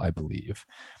as well, I believe.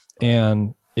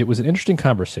 And it was an interesting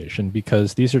conversation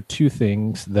because these are two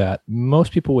things that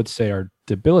most people would say are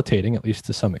debilitating, at least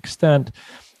to some extent.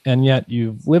 And yet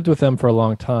you've lived with them for a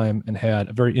long time and had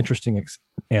a very interesting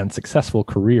and successful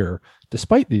career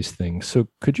despite these things. So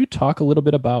could you talk a little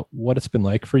bit about what it's been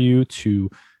like for you to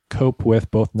cope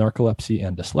with both narcolepsy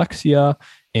and dyslexia,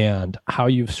 and how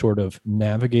you've sort of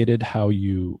navigated how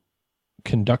you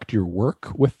conduct your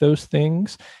work with those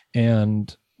things,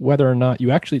 and whether or not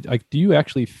you actually, like, do you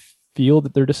actually feel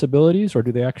that they're disabilities, or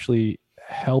do they actually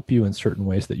help you in certain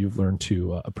ways that you've learned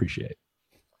to appreciate?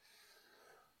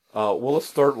 Well, let's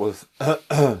start with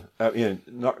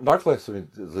narcolepsy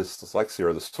and dyslexia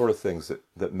are the sort of things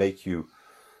that make you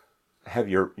have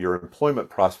your employment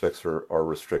prospects are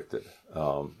restricted.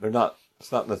 They're not.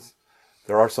 It's not.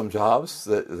 There are some jobs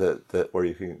that where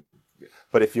you can,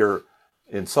 but if you're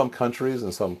in some countries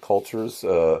and some cultures,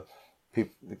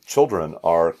 children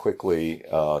are quickly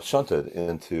shunted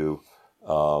into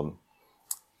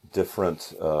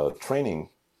different training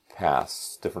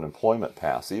paths, different employment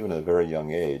paths, even at a very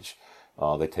young age.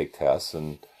 They take tests,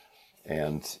 and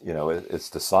it's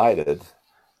decided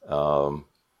that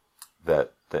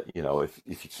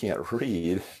if you can't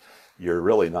read, you're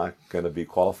really not going to be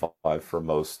qualified for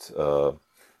most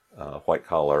white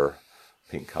collar,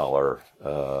 pink collar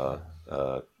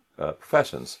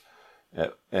professions.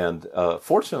 And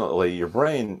fortunately, your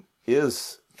brain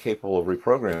is capable of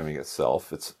reprogramming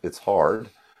itself. It's hard.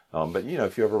 But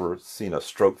if you've ever seen a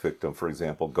stroke victim, for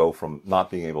example, go from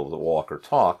not being able to walk or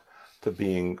talk to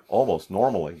being almost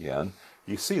normal again,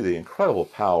 you see the incredible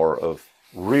power of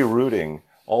rerouting.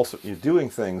 Also, you're doing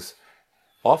things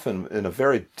often in a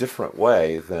very different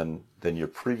way than your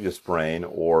previous brain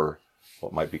or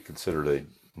what might be considered a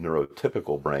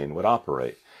neurotypical brain would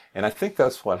operate. And I think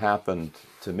that's what happened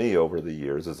to me over the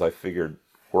years as I figured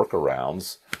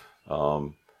workarounds.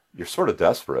 You're sort of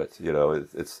desperate,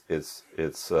 it's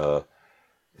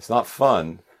not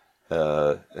fun.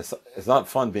 It's not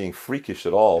fun being freakish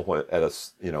at all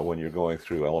when you're going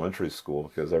through elementary school,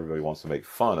 because everybody wants to make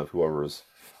fun of whoever's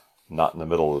not in the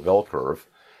middle of the bell curve.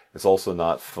 It's also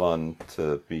not fun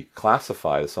to be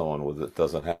classified as someone that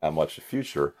doesn't have much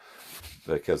future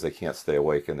because they can't stay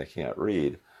awake and they can't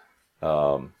read.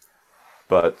 I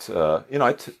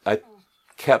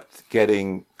kept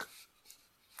getting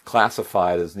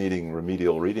classified as needing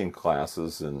remedial reading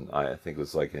classes, and I think it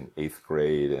was like in 8th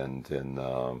grade and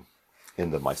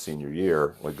into my senior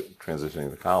year, like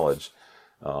transitioning to college.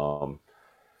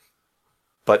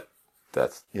 But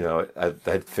that's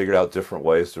I'd figured out different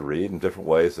ways to read and different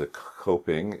ways of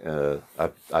coping.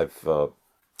 I've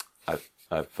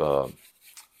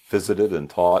visited and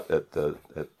taught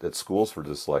at schools for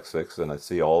dyslexics, and I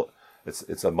see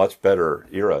it's a much better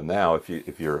era now if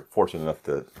you're fortunate enough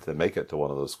to make it to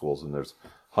one of those schools, and there's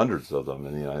hundreds of them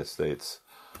in the United States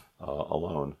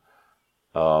alone.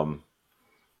 You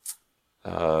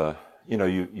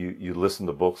listen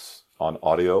to books on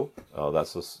audio.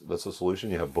 That's a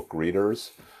solution. You have book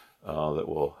readers that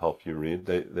will help you read.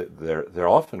 They're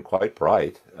often quite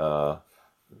bright. The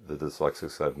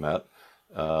dyslexics I've met,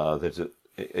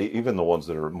 even the ones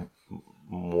that are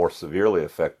more severely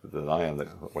affected than I am,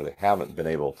 where they haven't been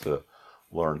able to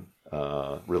learn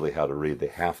really how to read. They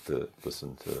have to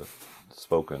listen to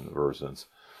spoken versions.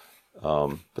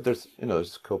 But there's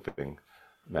coping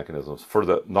mechanisms. For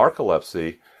the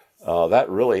narcolepsy, that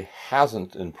really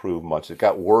hasn't improved much. It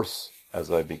got worse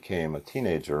as I became a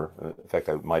teenager. In fact,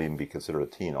 I might even be considered a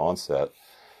teen onset.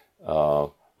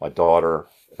 My daughter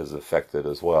is affected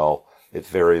as well. It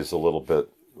varies a little bit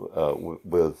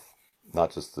with not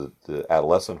just the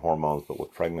adolescent hormones, but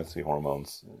with pregnancy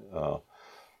hormones. But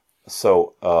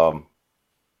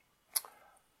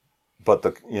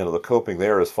the coping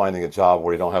there is finding a job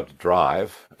where you don't have to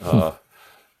drive,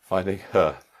 finding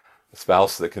a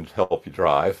spouse that can help you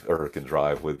drive or can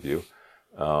drive with you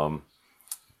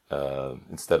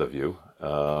instead of you.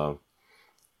 But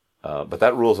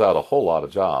that rules out a whole lot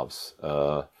of jobs.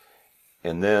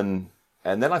 And then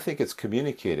I think it's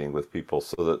communicating with people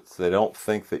so that they don't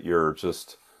think that you're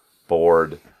just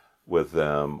bored with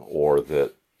them, or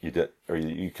that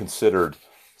you considered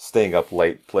staying up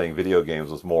late playing video games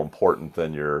was more important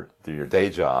than your day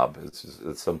job.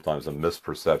 It's sometimes a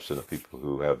misperception of people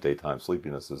who have daytime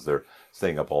sleepiness is they're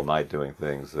staying up all night doing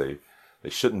things they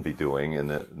shouldn't be doing, and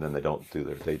then they don't do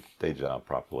their day job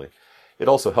properly. It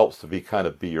also helps to be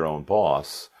your own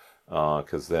boss,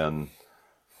 because then,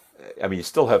 I mean, you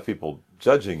still have people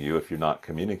judging you if you're not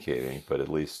communicating, but at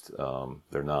least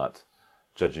they're not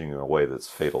judging you in a way that's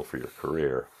fatal for your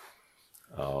career.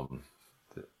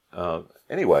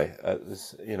 Anyway,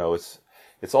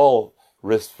 it's all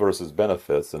risk versus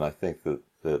benefits, and I think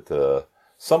that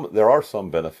there are some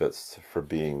benefits for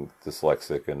being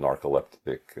dyslexic and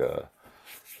narcoleptic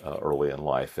early in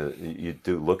life. You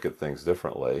do look at things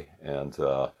differently, and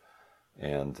I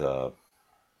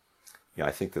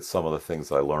think that some of the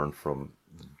things I learned from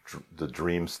the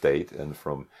dream state and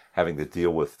from having to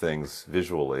deal with things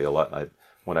visually a lot.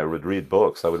 When I would read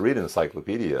books, I would read an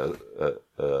encyclopedia,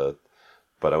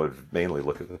 but I would mainly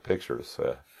look at the pictures,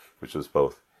 which was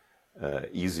both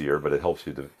easier, but it helps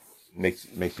you to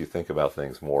makes you think about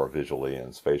things more visually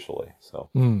and spatially. So,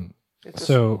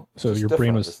 so your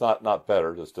brain was, it's not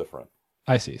better, just different.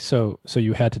 I see. So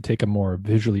you had to take a more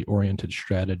visually oriented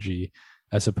strategy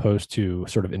as opposed to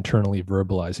sort of internally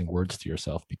verbalizing words to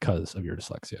yourself because of your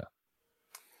dyslexia.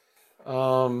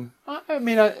 I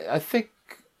mean, I think,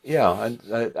 yeah,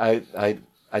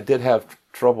 I did have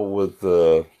trouble with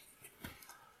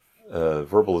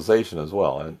verbalization as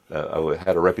well. I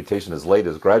had a reputation as late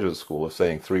as graduate school of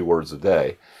saying 3 words a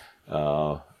day.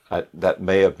 That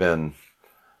may have been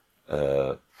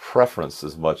preference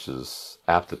as much as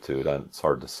aptitude. It's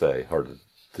hard to say, hard to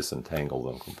disentangle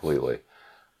them completely.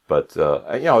 But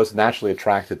I was naturally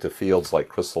attracted to fields like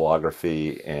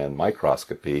crystallography and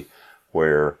microscopy,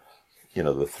 where the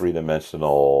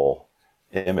 3-dimensional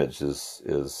image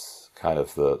is kind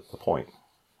of the point.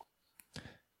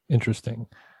 Interesting.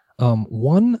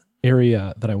 One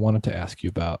area that I wanted to ask you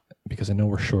about, because I know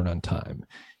we're short on time,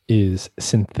 is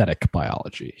synthetic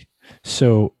biology.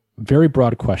 So, very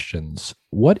broad questions.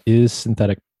 What is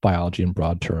synthetic biology in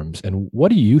broad terms, and what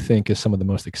do you think is some of the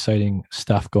most exciting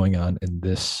stuff going on in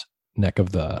this neck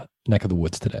of the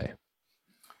woods today?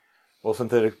 Well,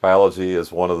 synthetic biology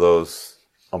is one of those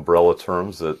umbrella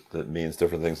terms that means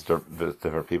different things to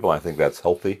different people. I think that's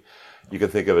healthy. You can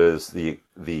think of it as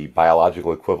the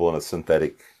biological equivalent of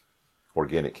synthetic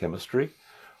organic chemistry,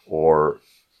 or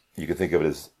you can think of it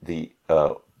as the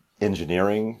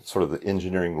engineering, sort of the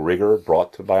engineering rigor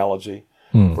brought to biology,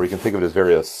 or you can think of it as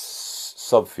various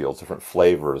subfields, different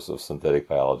flavors of synthetic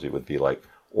biology would be like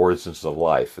origins of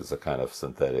life is a kind of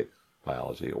synthetic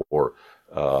biology, or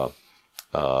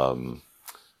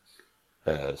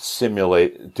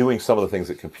doing some of the things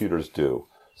that computers do.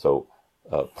 So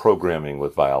programming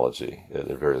with biology.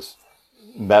 There are various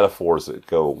metaphors that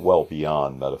go well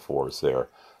beyond metaphors there,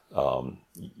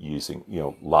 using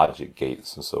logic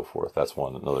gates and so forth. That's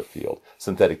another field.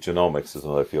 Synthetic genomics is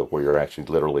another field where you're actually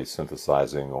literally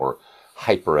synthesizing or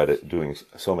doing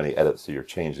so many edits that you're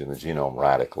changing the genome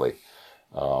radically.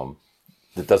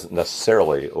 That doesn't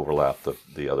necessarily overlap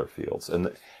the other fields. And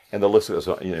the list goes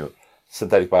on.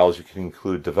 Synthetic biology can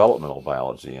include developmental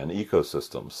biology and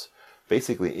ecosystems.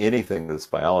 Basically anything that's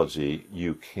biology,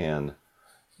 you can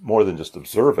more than just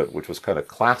observe it, which was kind of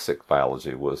classic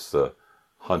biology, was the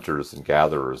hunters and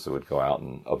gatherers that would go out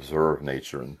and observe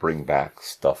nature and bring back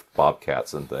stuffed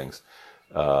bobcats and things.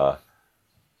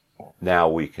 Now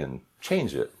we can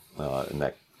change it.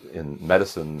 In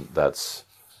medicine, that's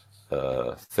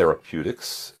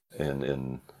therapeutics.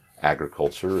 In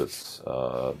agriculture, it's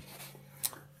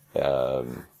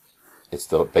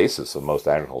the basis of most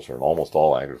agriculture, and almost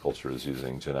all agriculture is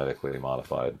using genetically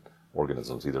modified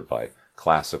organisms, either by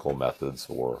classical methods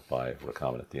or by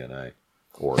recombinant DNA,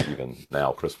 or even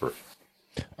now CRISPR.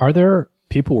 Are there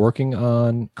people working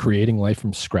on creating life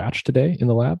from scratch today in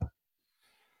the lab?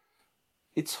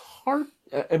 It's hard.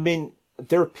 I mean,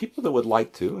 there are people that would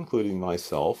like to, including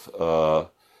myself. There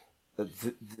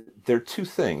are two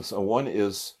things. One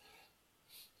is,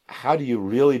 how do you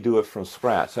really do it from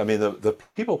scratch? I mean, the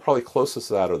people probably closest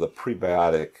to that are the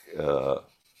prebiotic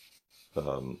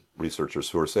researchers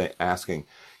who are asking,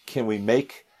 can we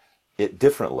make it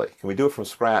differently? Can we do it from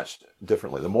scratch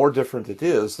differently? The more different it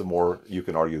is, the more you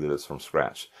can argue that it's from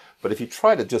scratch. But if you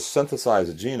try to just synthesize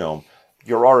a genome,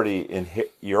 you're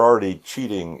already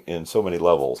cheating in so many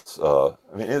levels. I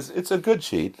mean, it's a good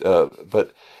cheat,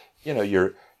 but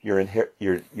you're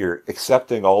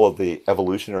accepting all of the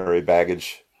evolutionary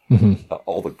baggage.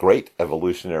 All the great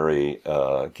evolutionary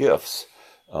gifts.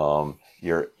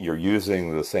 You're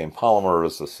using the same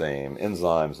polymers, the same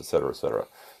enzymes, et cetera, et cetera.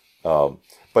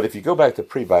 But if you go back to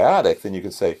prebiotic, then you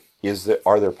can say,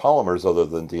 are there polymers other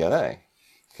than DNA?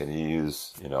 Can you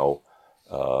use,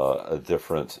 a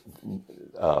different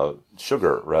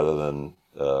sugar rather than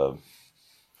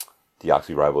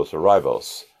deoxyribose or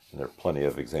ribose? And there are plenty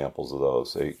of examples of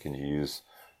those. Can you use?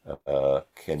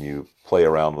 Can you play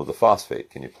around with the phosphate?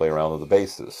 Can you play around with the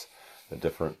bases?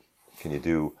 Can you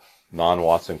do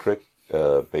non-Watson-Crick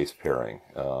base pairing?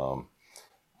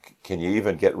 Can you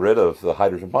even get rid of the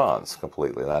hydrogen bonds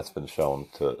completely? That's been shown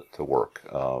to work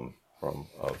from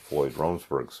Floyd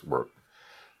Romsberg's work,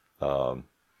 and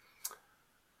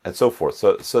so forth.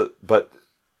 But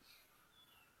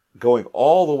going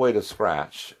all the way to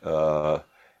scratch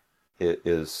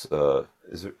is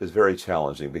very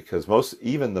challenging, because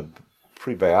even the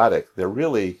prebiotic,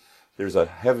 there's a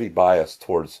heavy bias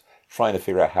towards trying to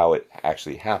figure out how it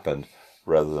actually happened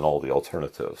rather than all the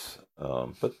alternatives.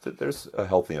 But there's a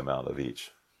healthy amount of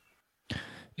each.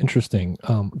 Interesting.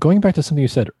 Going back to something you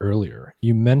said earlier,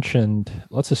 you mentioned,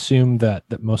 let's assume that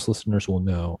most listeners will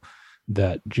know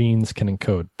that genes can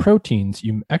encode proteins.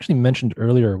 You actually mentioned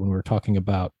earlier when we were talking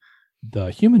about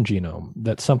the human genome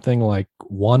that something like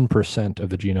 1% of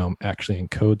the genome actually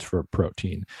encodes for a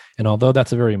protein. And although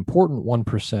that's a very important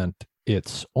 1%,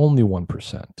 it's only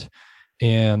 1%.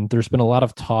 And there's been a lot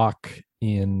of talk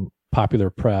in popular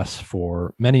press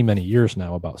for many, many years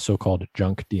now about so-called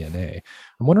junk DNA.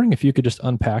 I'm wondering if you could just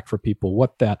unpack for people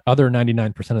what that other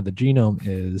 99% of the genome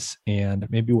is, and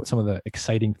maybe what some of the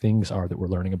exciting things are that we're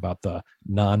learning about the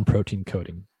non-protein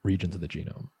coding regions of the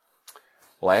genome.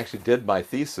 Well, I actually did my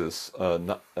thesis,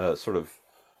 it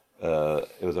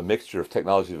was a mixture of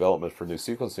technology development for new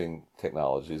sequencing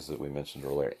technologies that we mentioned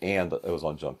earlier, and it was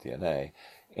on junk DNA.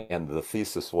 And the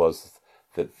thesis was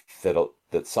that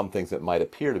some things that might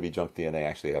appear to be junk DNA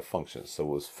actually have functions. So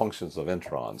it was functions of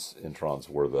introns. Introns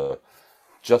were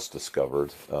just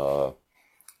discovered,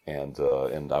 and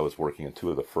I was working in two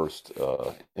of the first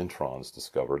introns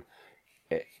discovered,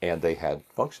 and they had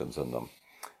functions in them.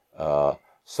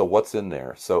 So what's in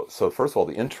there? So first of all,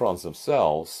 the introns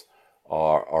themselves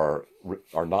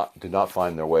do not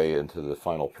find their way into the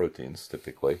final proteins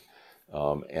typically,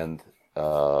 and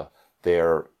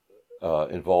they're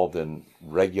involved in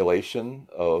regulation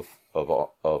of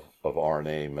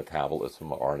RNA metabolism,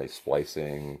 RNA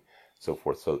splicing, so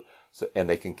forth. So and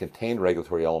they can contain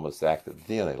regulatory elements that act at the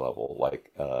DNA level,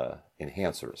 like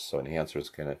enhancers. So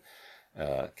enhancers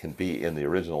can be in the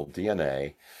original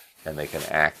DNA, and they can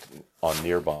act on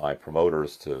nearby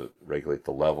promoters to regulate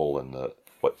the level and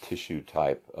what tissue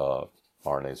type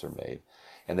RNAs are made.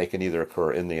 And they can either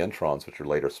occur in the introns, which are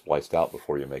later spliced out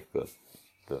before you make the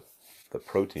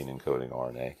protein encoding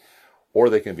RNA, or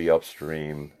they can be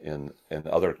upstream in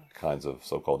other kinds of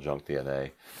so-called junk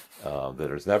DNA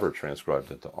that is never transcribed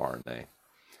into RNA.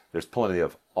 There's plenty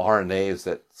of RNAs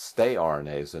that stay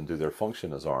RNAs and do their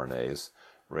function as RNAs,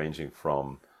 ranging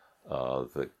from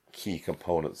the key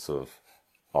components of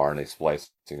RNA splicing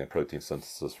and protein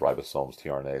synthesis, ribosomes,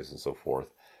 tRNAs, and so forth,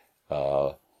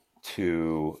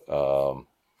 to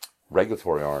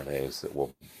regulatory RNAs that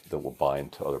will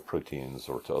bind to other proteins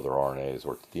or to other RNAs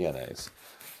or to DNAs.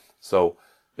 So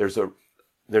there's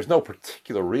no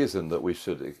particular reason that we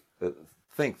should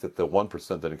think that the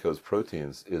 1% that encodes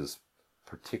proteins is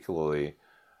particularly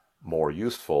more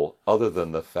useful, other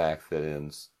than the fact that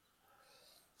in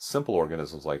simple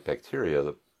organisms like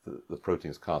bacteria, the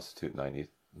proteins constitute 90+%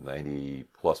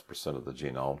 of the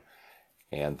genome,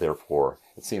 and therefore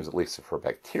it seems, at least for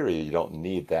bacteria, you don't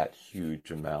need that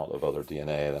huge amount of other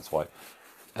DNA. And that's why,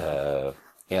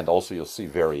 and also you'll see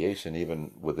variation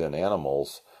even within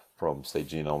animals from, say,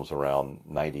 genomes around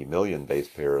 90 million base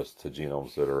pairs to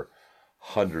genomes that are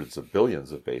hundreds of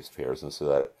billions of base pairs. And so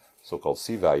that so-called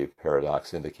C-value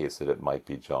paradox indicates that it might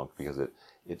be junk, because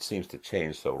it seems to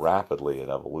change so rapidly in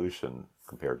evolution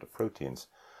compared to proteins.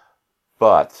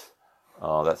 But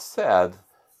that said,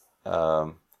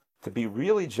 to be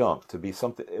really junk, to be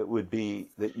something, it would be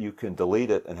that you can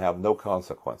delete it and have no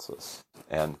consequences.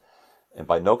 And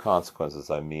by no consequences,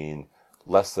 I mean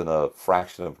less than a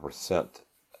fraction of a percent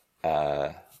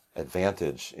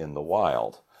advantage in the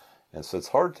wild. And so it's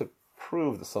hard to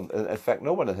prove that in fact,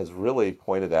 no one has really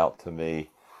pointed out to me,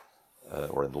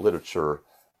 or in the literature,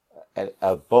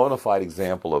 a bona fide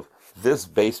example of this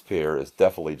base pair is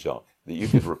definitely junk, that you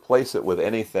could replace it with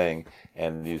anything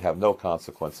and you'd have no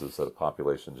consequences at a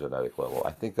population genetic level.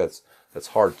 I think that's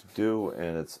hard to do,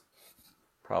 and it's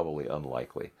probably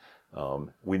unlikely.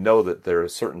 We know that there are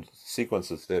certain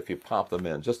sequences that if you pop them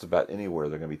in just about anywhere,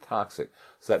 they're going to be toxic.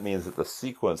 So that means that the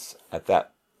sequence at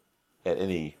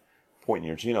any point in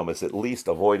your genome is at least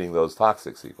avoiding those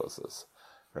toxic sequences,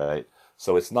 right?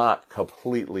 So it's not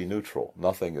completely neutral.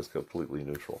 Nothing is completely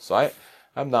neutral. So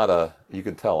You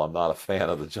can tell I'm not a fan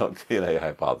of the junk DNA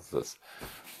hypothesis,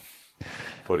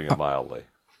 putting it mildly.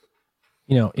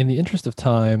 In the interest of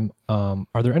time,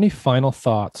 are there any final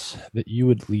thoughts that you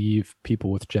would leave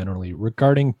people with generally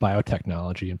regarding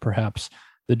biotechnology and perhaps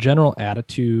the general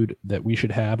attitude that we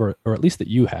should have, or at least that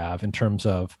you have, in terms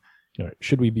of,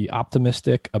 should we be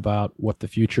optimistic about what the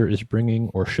future is bringing,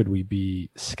 or should we be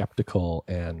skeptical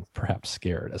and perhaps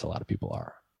scared, as a lot of people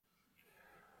are?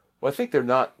 Well, I think they're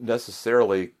not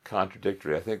necessarily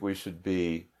contradictory. I think we should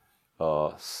be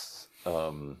cautious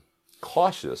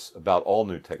about all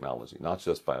new technology, not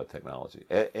just biotechnology.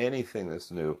 Anything that's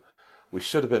new. We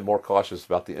should have been more cautious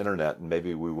about the internet, and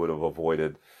maybe we would have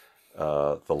avoided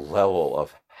the level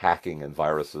of hacking and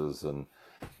viruses and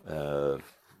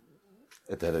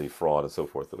identity fraud and so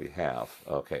forth that we have.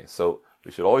 Okay, so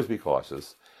we should always be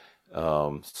cautious.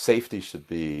 Safety should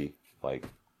be like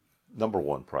number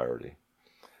one priority.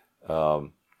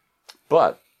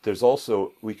 But there's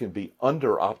also, we can be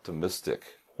under optimistic,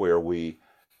 where we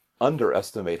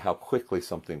underestimate how quickly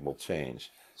something will change,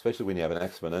 especially when you have an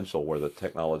exponential where the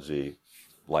technology,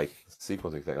 like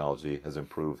sequencing technology, has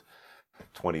improved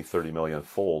 20, 30 million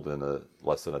fold in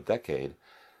less than a decade.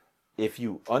 If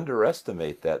you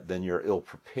underestimate that, then you're ill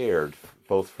prepared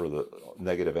both for the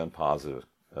negative and positive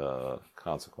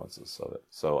consequences of it.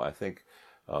 So I think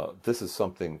this is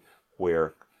something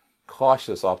where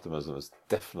cautious optimism is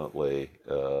definitely,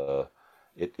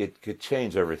 it could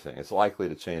change everything. It's likely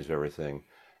to change everything.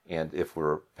 And if we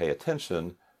pay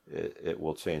attention, it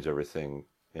will change everything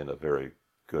in a very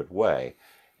good way.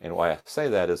 And why I say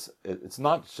that is it's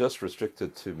not just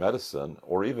restricted to medicine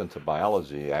or even to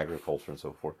biology, agriculture, and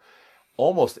so forth.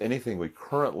 Almost anything we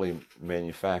currently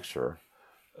manufacture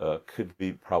could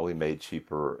be probably made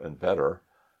cheaper and better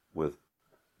with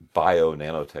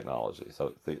bio-nanotechnology.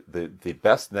 So the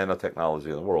best nanotechnology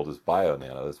in the world is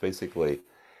bio-nano. It's basically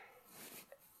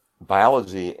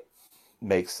biology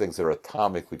makes things that are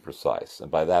atomically precise. And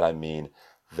by that I mean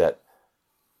that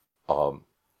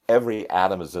every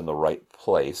atom is in the right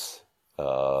place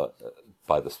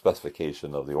by the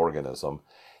specification of the organism,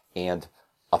 and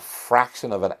a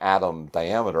fraction of an atom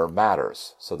diameter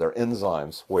matters. So there are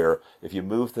enzymes where if you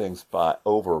move things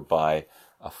over by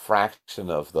a fraction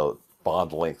of the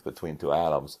bond length between two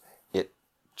atoms, it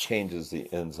changes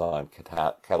the enzyme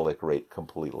catalytic rate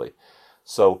completely.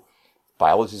 So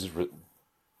biology is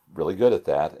really good at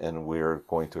that, and we're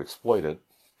going to exploit it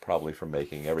probably for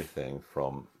making everything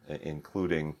from,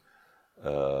 including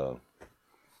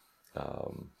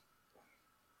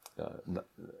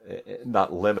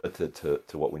not limited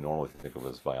to what we normally think of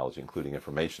as biology, including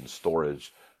information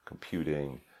storage,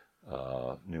 computing,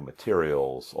 new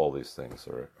materials. All these things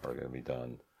are going to be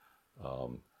done,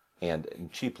 and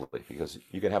cheaply, because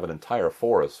you can have an entire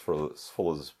forest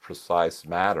full of precise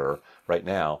matter right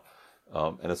now,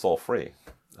 and it's all free.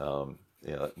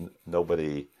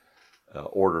 Nobody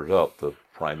ordered up the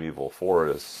primeval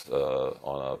forests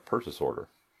on a purchase order.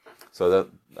 So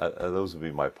those would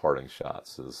be my parting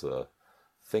shots, is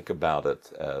think about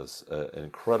it as an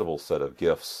incredible set of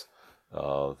gifts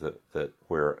that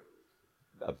where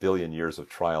a billion years of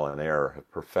trial and error have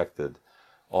perfected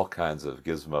all kinds of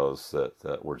gizmos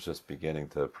that we're just beginning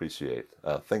to appreciate.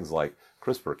 Things like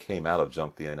CRISPR came out of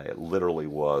junk DNA. It literally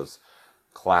was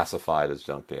classified as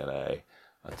junk DNA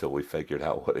until we figured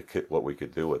out what we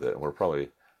could do with it. And we're probably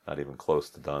not even close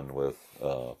to done with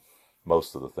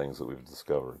most of the things that we've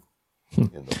discovered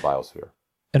in the biosphere.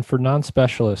 And for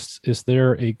non-specialists, is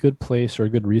there a good place or a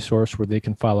good resource where they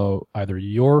can follow either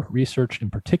your research in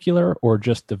particular or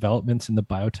just developments in the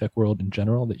biotech world in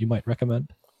general that you might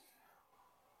recommend?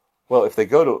 Well, if they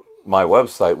go to my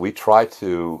website, we try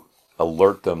to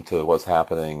alert them to what's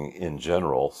happening in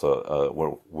general. So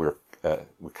we're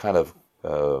kind of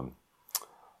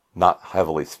not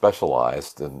heavily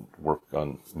specialized and work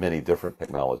on many different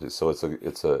technologies. So it's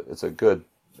a good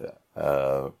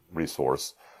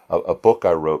resource. A book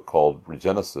I wrote called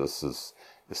Regenesis is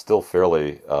still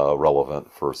fairly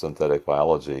relevant for synthetic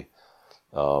biology,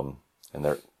 and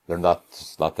there are not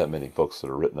that many books that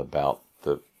are written about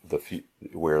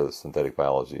where the synthetic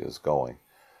biology is going.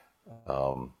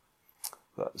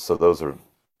 So those are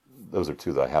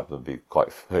two that I happen to be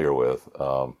quite familiar with.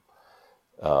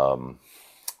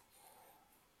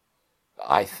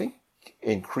 I think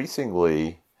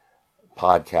increasingly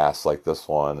podcasts like this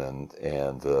one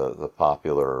and the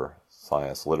popular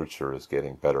science literature is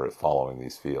getting better at following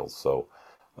these fields. So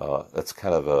that's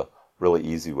kind of a really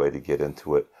easy way to get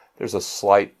into it. There's a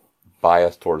slight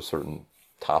bias towards certain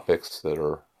topics that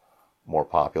are more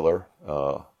popular,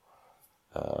 but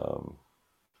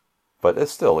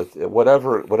it's still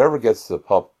whatever gets the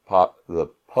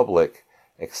public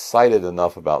excited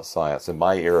enough about science. In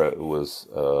my era, it was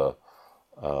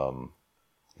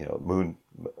moon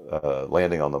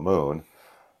landing on the moon.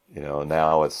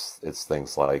 Now it's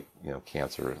things like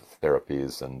cancer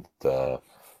therapies and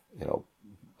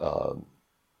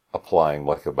applying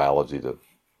molecular biology to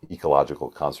ecological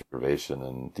conservation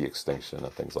and de-extinction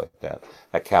and things like that.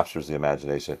 That captures the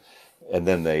imagination, and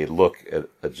then they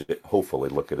hopefully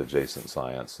look at adjacent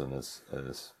science and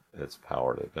its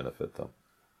power to benefit them.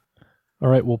 All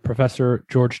right. Well, Professor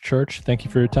George Church, thank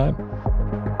you for your time.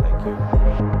 Thank you.